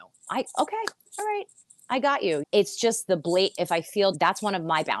on you. Okay, all right, I got you. It's just the if I feel, that's one of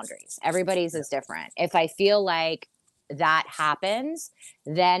my boundaries. Everybody's Yeah. is different. If I feel like that happens,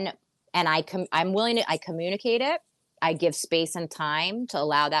 then, and I'm willing to, I communicate it. I give space and time to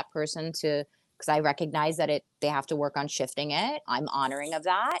allow that person to, because I recognize that they have to work on shifting it. I'm honoring of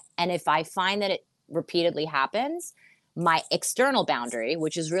that. And if I find that it repeatedly happens, my external boundary,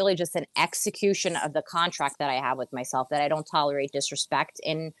 which is really just an execution of the contract that I have with myself, that I don't tolerate disrespect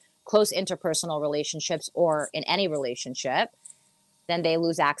in close interpersonal relationships or in any relationship, then they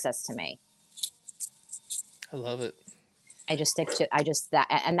lose access to me. I love it. I just stick to, I just, that,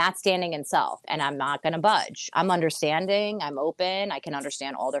 and that's standing in self, and I'm not going to budge. I'm understanding, I'm open, I can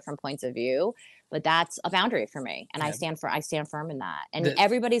understand all different points of view, but that's a boundary for me. And Yeah. I stand firm in that. And The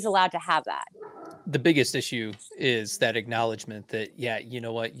everybody's allowed to have that. the biggest issue is that acknowledgement that, yeah, you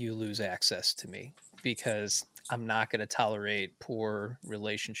know what, you lose access to me because I'm not going to tolerate poor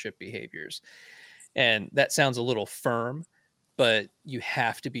relationship behaviors. And that sounds a little firm, but you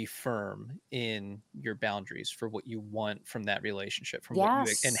have to be firm in your boundaries for what you want from that relationship, from what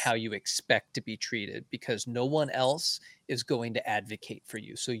you and Yes. how you expect to be treated, because no one else is going to advocate for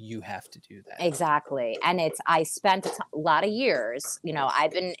you. So you have to do that. Exactly. And it's, I spent a lot of years,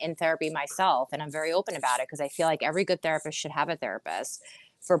 I've been in therapy myself, and I'm very open about it because I feel like every good therapist should have a therapist,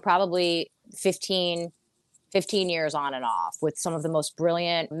 for probably 15 years on and off, with some of the most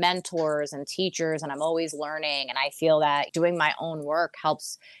brilliant mentors and teachers. And I'm always learning. And I feel that doing my own work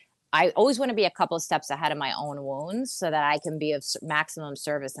helps. I always want to be a couple of steps ahead of my own wounds so that I can be of maximum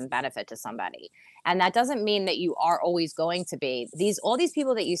service and benefit to somebody. And that doesn't mean that you are always going to be all these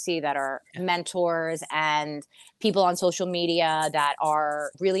people that you see that are Yeah. mentors and people on social media that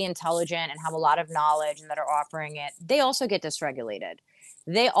are really intelligent and have a lot of knowledge and that are offering it. They also get dysregulated.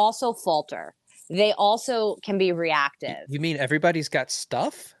 They also falter. They also can be reactive. You mean everybody's got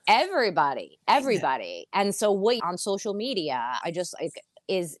stuff? Everybody, Dang it. everybody. And so what on social media, I just like,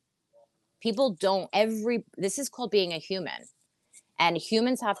 is people don't, this is called being a human, and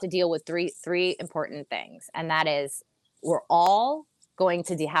humans have to deal with three important things, and that is, we're all going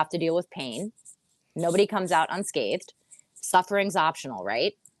to have to deal with pain. Nobody comes out unscathed. Suffering's optional,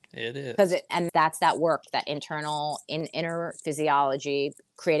 right? It Because is. and that's that work, that inner physiology,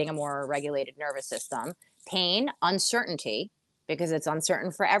 creating a more regulated nervous system. Pain, uncertainty, because it's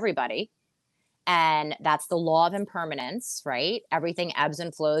uncertain for everybody, and that's the law of impermanence, right? Everything ebbs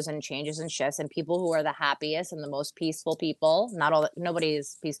and flows and changes and shifts. And people who are the happiest and the most peaceful people, nobody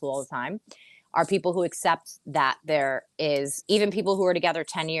is peaceful all the time, are people who accept that there is, even people who are together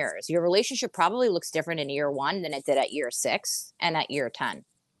 10 years. Your relationship probably looks different in year 1 than it did at year 6 and at year 10.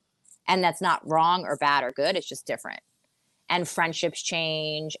 And that's not wrong or bad or good. It's just different. And friendships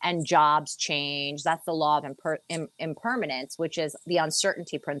change and jobs change. That's the law of impermanence, which is the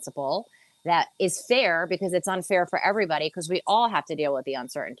uncertainty principle, that is fair because it's unfair for everybody, because we all have to deal with the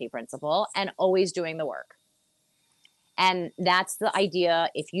uncertainty principle, and always doing the work. And that's the idea.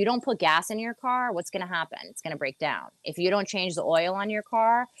 If you don't put gas in your car, what's going to happen? It's going to break down. If you don't change the oil on your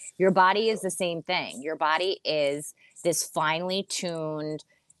car, your body is the same thing. Your body is this finely tuned,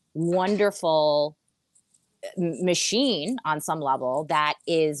 wonderful machine on some level that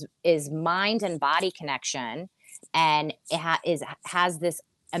is mind and body connection, and has this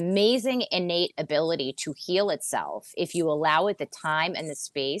amazing innate ability to heal itself if you allow it the time and the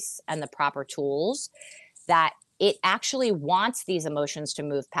space and the proper tools. That it actually wants these emotions to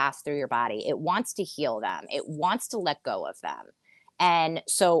move past through your body. It wants to heal them. It wants to let go of them. And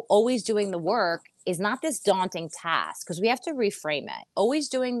so always doing the work is not this daunting task, because we have to reframe it. Always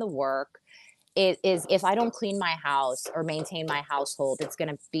doing the work is, if I don't clean my house or maintain my household, it's going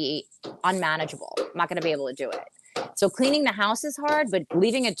to be unmanageable. I'm not going to be able to do it. So cleaning the house is hard, but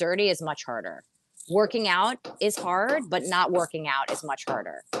leaving it dirty is much harder. Working out is hard, but not working out is much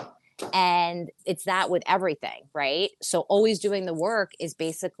harder. And it's that with everything, right? So always doing the work is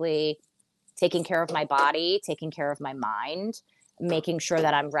basically taking care of my body, taking care of my mind, making sure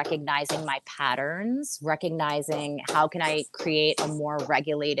that I'm recognizing my patterns, recognizing how can I create a more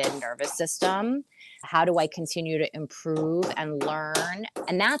regulated nervous system? How do I continue to improve and learn?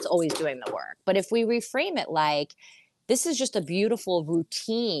 And that's always doing the work. But if we reframe it like, this is just a beautiful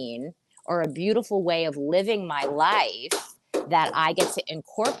routine or a beautiful way of living my life that I get to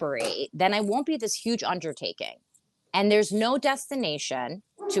incorporate, then I won't be this huge undertaking. And there's no destination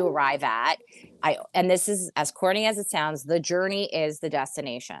to arrive at. And this is as corny as it sounds, the journey is the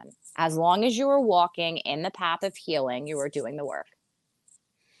destination. As long as you are walking in the path of healing, you are doing the work.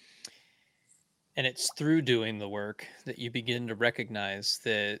 And it's through doing the work that you begin to recognize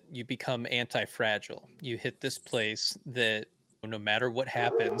that you become anti-fragile. You hit this place that no matter what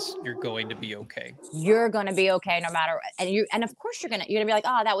happens, you're going to be okay. You're going to be okay no matter, and of course you're going to be like,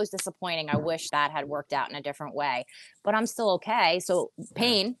 oh, that was disappointing, I wish that had worked out in a different way, but I'm still okay. So Yeah.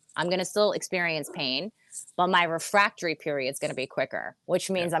 pain, I'm going to still experience pain, but my refractory period is going to be quicker, which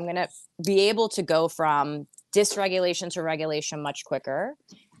Yeah. means I'm going to be able to go from dysregulation to regulation much quicker.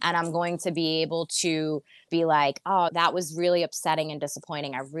 And I'm going to be able to be like, oh, that was really upsetting and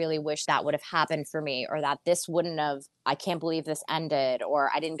disappointing. I really wish that would have happened for me, or that this wouldn't have, I can't believe this ended, or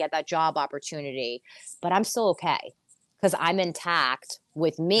I didn't get that job opportunity, but I'm still okay because I'm intact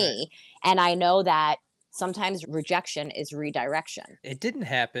with Right. me. And I know that sometimes rejection is redirection. It didn't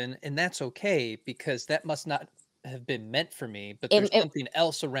happen, and that's okay because that must not have been meant for me, but It, there's it, something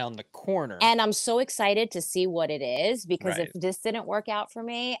else around the corner. and I'm so excited to see what it is, because if Right. this didn't work out for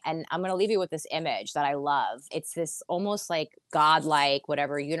me, and I'm going to leave you with this image that I love. It's this almost like godlike,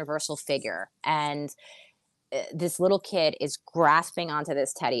 whatever, universal figure. And this little kid is grasping onto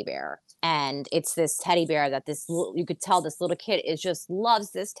this teddy bear. And it's this teddy bear that you could tell this little kid is just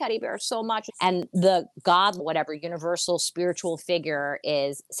loves this teddy bear so much. And the God, whatever, universal spiritual figure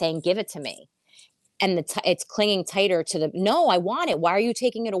is saying, give it to me. And it's clinging tighter to the, no, I want it. Why are you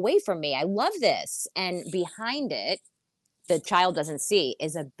taking it away from me? I love this. And behind it, the child doesn't see,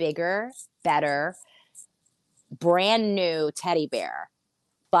 is a bigger, better, brand new teddy bear.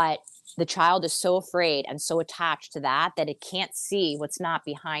 But the child is so afraid and so attached to that it can't see what's not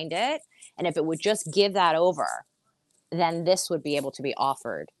behind it. And if it would just give that over, then this would be able to be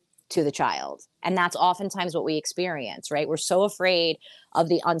offered to the child. And that's oftentimes what we experience, right? We're so afraid of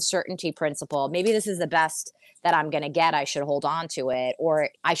the uncertainty principle. Maybe this is the best that I'm going to get. I should hold on to it, or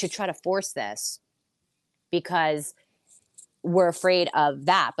I should try to force this, because we're afraid of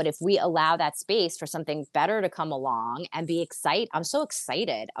that. But if we allow that space for something better to come along and be excited, I'm so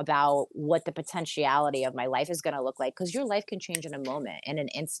excited about what the potentiality of my life is going to look like, because your life can change in a moment, in an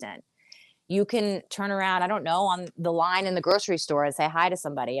instant. You can turn around, I don't know, on the line in the grocery store and say hi to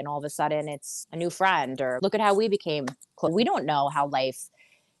somebody, and all of a sudden it's a new friend. Or look at how we became close. We don't know how life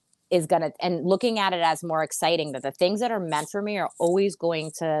is going to, and looking at it as more exciting, that the things that are meant for me are always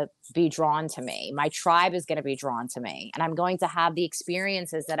going to be drawn to me. My tribe is going to be drawn to me, and I'm going to have the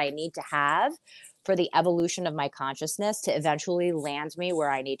experiences that I need to have for the evolution of my consciousness to eventually land me where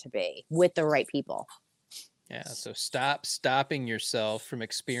I need to be with the right people. Yeah, so stop stopping yourself from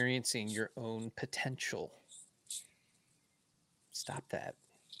experiencing your own potential. Stop that.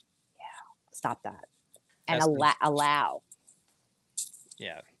 Stop that. And That's the allow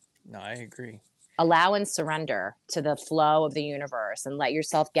Yeah. No, I agree. allow and surrender to the flow of the universe, and let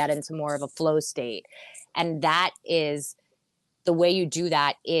yourself get into more of a flow state. And that is, the way you do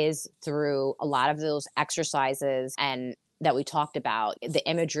that is through a lot of those exercises and that we talked about, the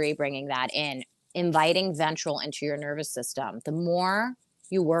imagery, bringing that in, inviting ventral into your nervous system. The more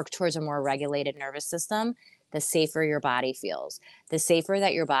you work towards a more regulated nervous system, the safer your body feels. The safer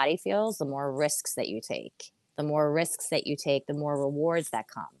that your body feels, the more risks that you take. The more risks that you take, the more rewards that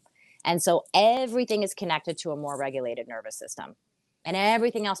come. And so everything is connected to a more regulated nervous system. And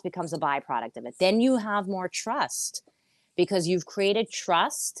everything else becomes a byproduct of it. Then you have more trust, because you've created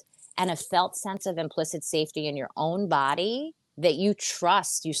trust and a felt sense of implicit safety in your own body, that you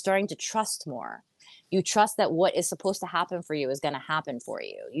trust. You're starting to trust more. You trust that what is supposed to happen for you is going to happen for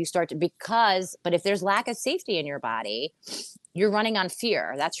you. You start to, but if there's lack of safety in your body, you're running on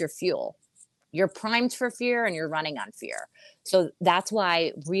fear. That's your fuel. You're primed for fear and you're running on fear. So that's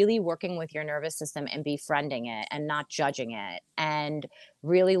why really working with your nervous system and befriending it and not judging it, and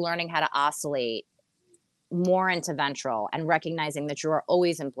really learning how to oscillate more into ventral and recognizing that you are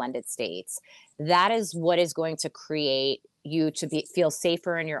always in blended states. That is what is going to create you to feel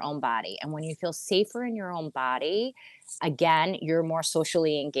safer in your own body. And when you feel safer in your own body, again, you're more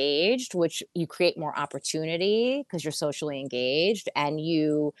socially engaged, which you create more opportunity because you're socially engaged, and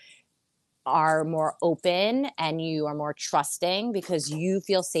you are more open and you are more trusting because you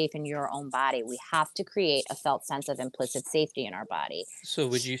feel safe in your own body. We have to create a felt sense of implicit safety in our body. So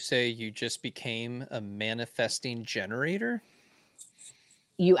would you say you just became a manifesting generator?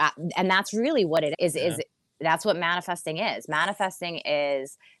 And that's really what it is Yeah. that's what manifesting is. Manifesting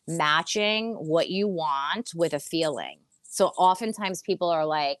is matching what you want with a feeling. So oftentimes people are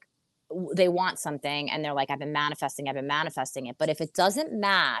like, they want something and they're like, I've been manifesting it. But if it doesn't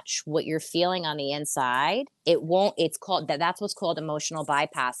match what you're feeling on the inside, it won't, it's called that. That's what's called emotional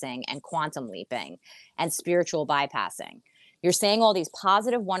bypassing and quantum leaping and spiritual bypassing. You're saying all these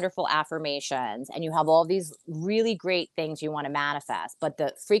positive, wonderful affirmations and you have all these really great things you want to manifest, but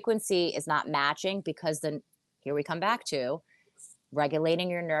the frequency is not matching because then here we come back to regulating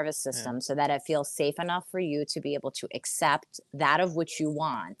your nervous Yeah. system so that it feels safe enough for you to be able to accept that of which you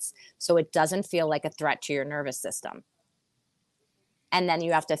want so it doesn't feel like a threat to your nervous system. And then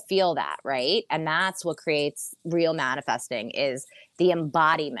you have to feel that, right? And that's what creates real manifesting is the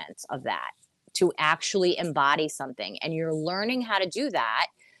embodiment of that, to actually embody something. And you're learning how to do that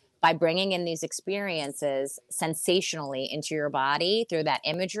by bringing in these experiences sensationally into your body through that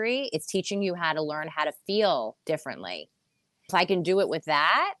imagery. It's teaching you how to learn how to feel differently. If I can do it with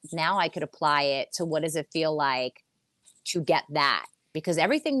that, now I could apply it to what does it feel like to get that? Because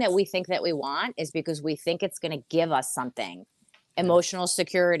everything that we think that we want is because we think it's going to give us something. Yeah. Emotional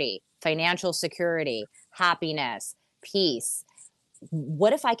security, financial security, happiness, peace.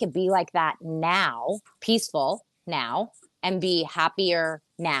 What if I could be like that now, peaceful now, and be happier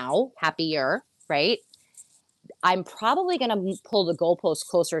now, happier, right? I'm probably going to pull the goalpost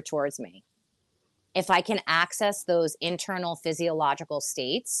closer towards me. If I can access those internal physiological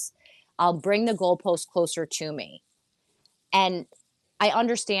states, I'll bring the goalpost closer to me. And I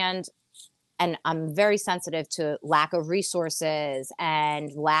understand and I'm very sensitive to lack of resources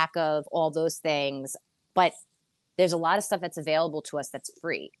and lack of all those things. But there's a lot of stuff that's available to us that's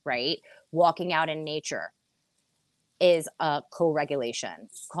free, right? Walking out in nature is a co-regulation,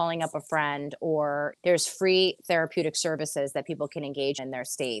 calling up a friend, or there's free therapeutic services that people can engage in their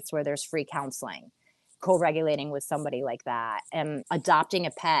states where there's free counseling, co-regulating with somebody like that, and adopting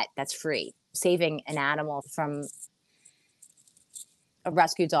a pet that's free, saving an animal from a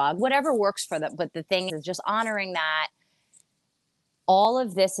rescue dog, whatever works for them. But the thing is just honoring that all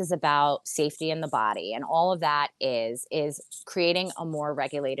of this is about safety in the body, and all of that is creating a more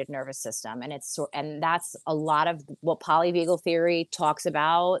regulated nervous system. And and that's a lot of what polyvagal theory talks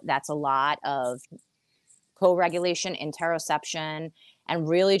about. That's a lot of co-regulation, interoception, and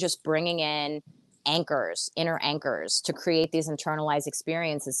really just bringing in anchors, inner anchors, to create these internalized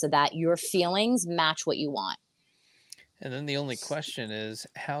experiences so that your feelings match what you want. And then the only question is,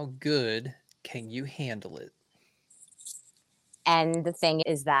 how good can you handle it? And the thing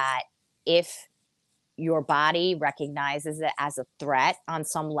is that if your body recognizes it as a threat on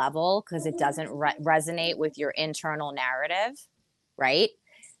some level because it doesn't resonate with your internal narrative, right?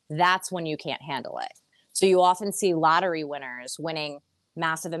 That's when you can't handle it. So you often see lottery winners winning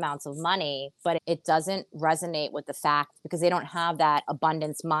massive amounts of money, but it doesn't resonate with the fact because they don't have that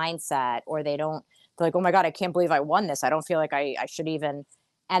abundance mindset, or they're like, oh my God, I can't believe I won this. I don't feel like I should even.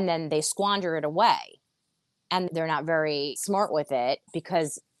 And then they squander it away and they're not very smart with it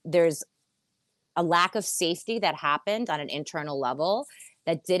because there's a lack of safety that happened on an internal level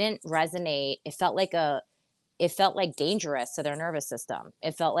that didn't resonate. It felt like dangerous to their nervous system.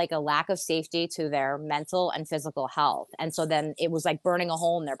 It felt like a lack of safety to their mental and physical health. And so then it was like burning a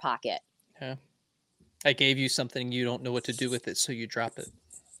hole in their pocket Yeah. I gave you something, you don't know what to do with it, so you drop it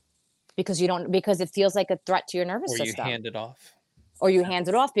because it feels like a threat to your nervous or you system. hand it off. Or you Yeah. hand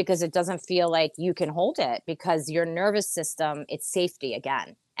it off because it doesn't feel like you can hold it because your nervous system, it's safety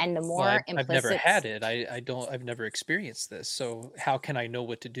again. And the Well, more I've never implicit. had it. I've never experienced this. So how can I know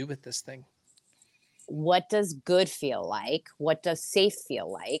what to do with this thing? What does good feel like? What does safe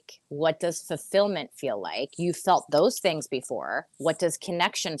feel like? What does fulfillment feel like? You felt those things before. What does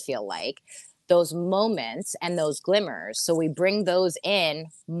connection feel like? Those moments and those glimmers. So we bring those in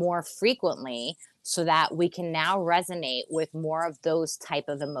more frequently so that we can now resonate with more of those type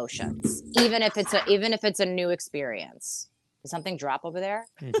of emotions, even if it's a new experience. Did something drop over there?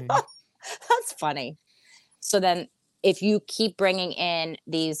 Mhm. That's funny. So then if you keep bringing in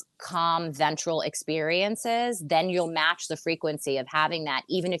these calm ventral experiences, then you'll match the frequency of having that,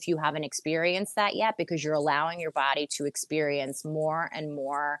 even if you haven't experienced that yet, because you're allowing your body to experience more and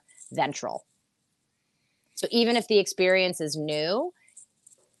more ventral. So even if the experience is new,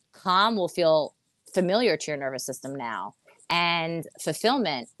 calm will feel familiar to your nervous system now, and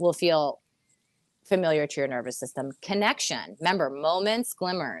fulfillment will feel familiar to your nervous system. Connection, remember, moments,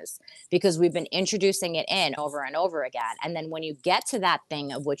 glimmers, because we've been introducing it in over and over again. And then when you get to that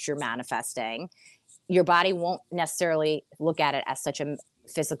thing of which you're manifesting, your body won't necessarily look at it as such a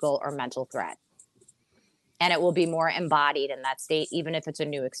physical or mental threat. And it will be more embodied in that state, even if it's a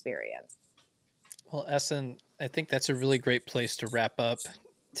new experience. Well, Essen, I think that's a really great place to wrap up.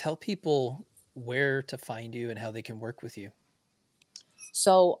 Tell people where to find you and how they can work with you.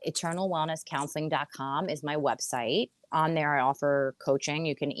 So eternalwellnesscounseling.com is my website. On there, I offer coaching.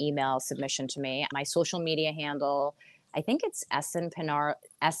 You can email submission to me. My social media handle, I think it's Esin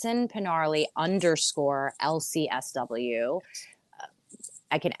Pinarli underscore LCSW.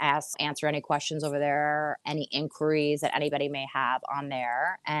 I can answer any questions over there, any inquiries that anybody may have on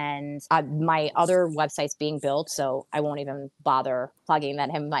there. And my other website's being built, so I won't even bother plugging that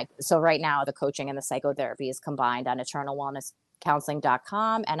in. So right now, the coaching and the psychotherapy is combined on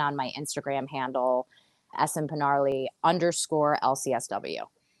eternalwellnesscounseling.com and on my Instagram handle, Pinarli underscore LCSW.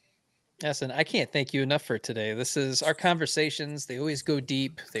 Esin, I can't thank you enough for today. This is our conversations. They always go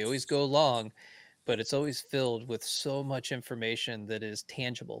deep, they always go long, but it's always filled with so much information that is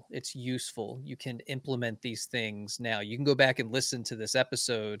tangible. It's useful. You can implement these things now. You can go back and listen to this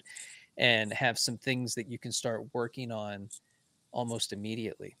episode and have some things that you can start working on almost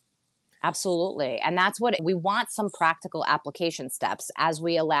immediately. Absolutely. And that's what we want, some practical application steps as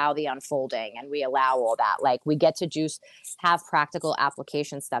we allow the unfolding and we allow all that. Like we get to just have practical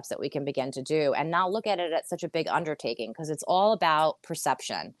application steps that we can begin to do and not look at it as such a big undertaking because it's all about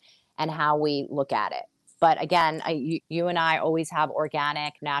perception and how we look at it. But again, you and I always have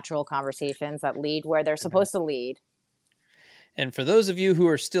organic, natural conversations that lead where they're Mhm. supposed to lead. And for those of you who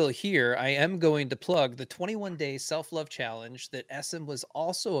are still here, I am going to plug the 21-day self-love challenge that Esin was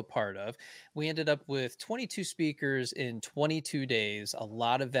also a part of. We ended up with 22 speakers in 22 days, a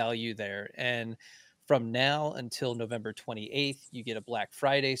lot of value there. And from now until November 28th, you get a Black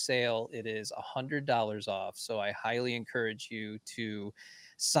Friday sale. It is $100 off. So I highly encourage you to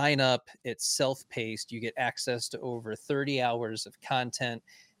sign up. It's self-paced. You get access to over 30 hours of content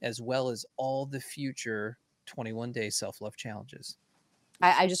as well as all the future 21-day self-love challenges.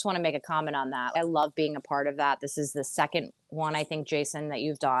 I just want to make a comment on that. I love being a part of that. This is the second one, I think, Jason, that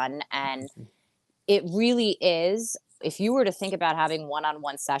you've done. And Mhm. it really is. If you were to think about having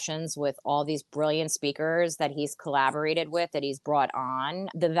one-on-one sessions with all these brilliant speakers that he's collaborated with, that he's brought on,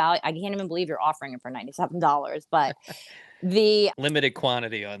 the value, I can't even believe you're offering it for $97. But the Limited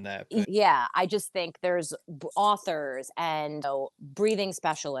quantity on that, but yeah, I just think there's authors and breathing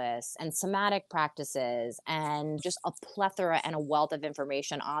specialists and somatic practices and just a plethora and a wealth of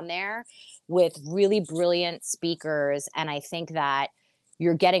information on there with really brilliant speakers. And I think that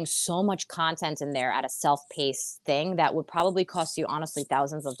you're getting so much content in there at a self-paced thing that would probably cost you honestly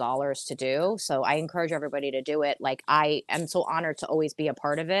thousands of dollars to do. So I encourage everybody to do it. Like I am so honored to always be a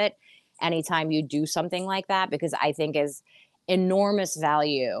part of it anytime you do something like that because I think is enormous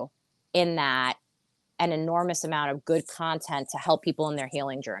value in that, an enormous amount of good content to help people in their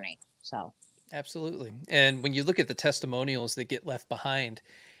healing journey. So, absolutely. And when you look at the testimonials that get left behind,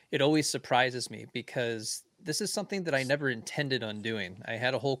 it always surprises me because this is something that I never intended on doing. I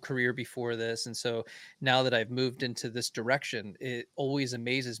had a whole career before this. And so now that I've moved into this direction, it always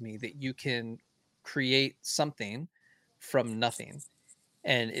amazes me that you can create something from nothing.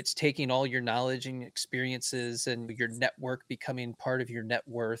 And it's taking all your knowledge and experiences and your network becoming part of your net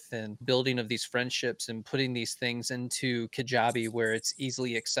worth and building of these friendships and putting these things into Kajabi where it's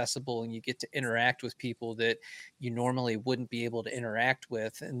easily accessible and you get to interact with people that you normally wouldn't be able to interact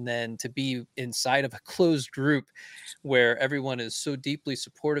with. And then to be inside of a closed group where everyone is so deeply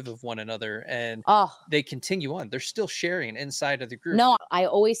supportive of one another and oh, they continue on. They're still sharing inside of the group. no, I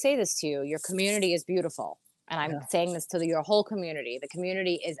always say this to you, your community is beautiful. And I'm Yeah. saying this to your whole community. The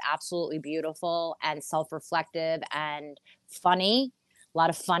community is absolutely beautiful and self reflective and funny. A lot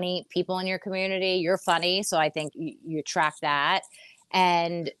of funny people in your community. You're funny. So I think you attract that.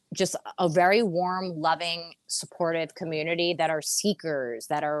 And just a very warm, loving, supportive community that are seekers,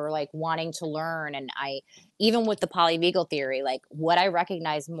 that are like wanting to learn. And even with the polyvagal theory, like what I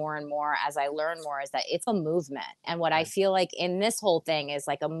recognize more and more as I learn more is that it's a movement. And what I Right. feel like in this whole thing is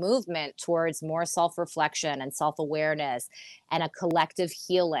like a movement towards more self reflection and self awareness and a collective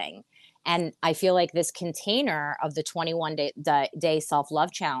healing. And I feel like this container of the 21-day self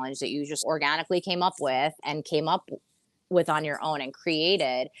love challenge that you just organically came up with and came up with on your own and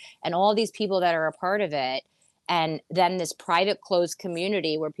created, and all these people that are a part of it, and then this private closed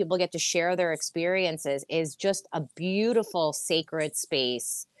community where people get to share their experiences is just a beautiful sacred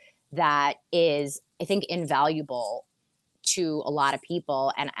space that is, I think, invaluable to a lot of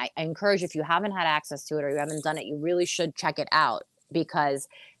people. And I encourage, if you haven't had access to it or you haven't done it, you really should check it out because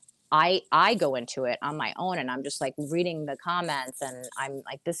I go into it on my own and I'm just like reading the comments and I'm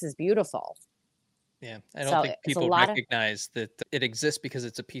like, this is beautiful. Yeah, I don't So think it's a people lot of, recognize that it exists because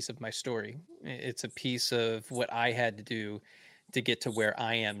it's a piece of my story. It's a piece of what I had to do to get to where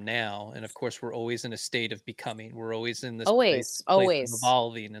I am now. And of course, we're always in a state of becoming. We're always in this Always, place of always.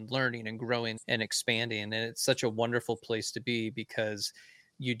 evolving and learning and growing and expanding. And it's such a wonderful place to be because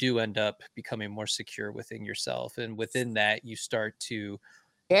you do end up becoming more secure within yourself. And within that, you start to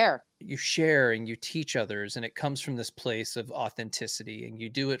Share. you share and you teach others, and it comes from this place of authenticity, and you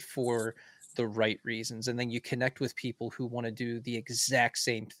do it for the right reasons, and then you connect with people who want to do the exact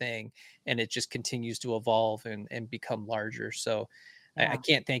same thing, and it just continues to evolve and become larger. So I Yeah,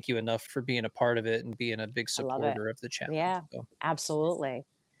 can't thank you enough for being a part of it and being a big I love it. supporter of the challenge. Yeah, So absolutely.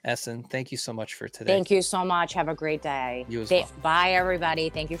 Essen, thank you so much for today. Thank you so much. Have a great day. You as well. Bye, everybody.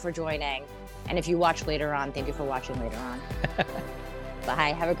 Thank you for joining. And if you watch later on, thank you for watching later on.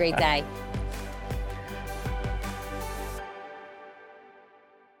 Bye. Have a great day.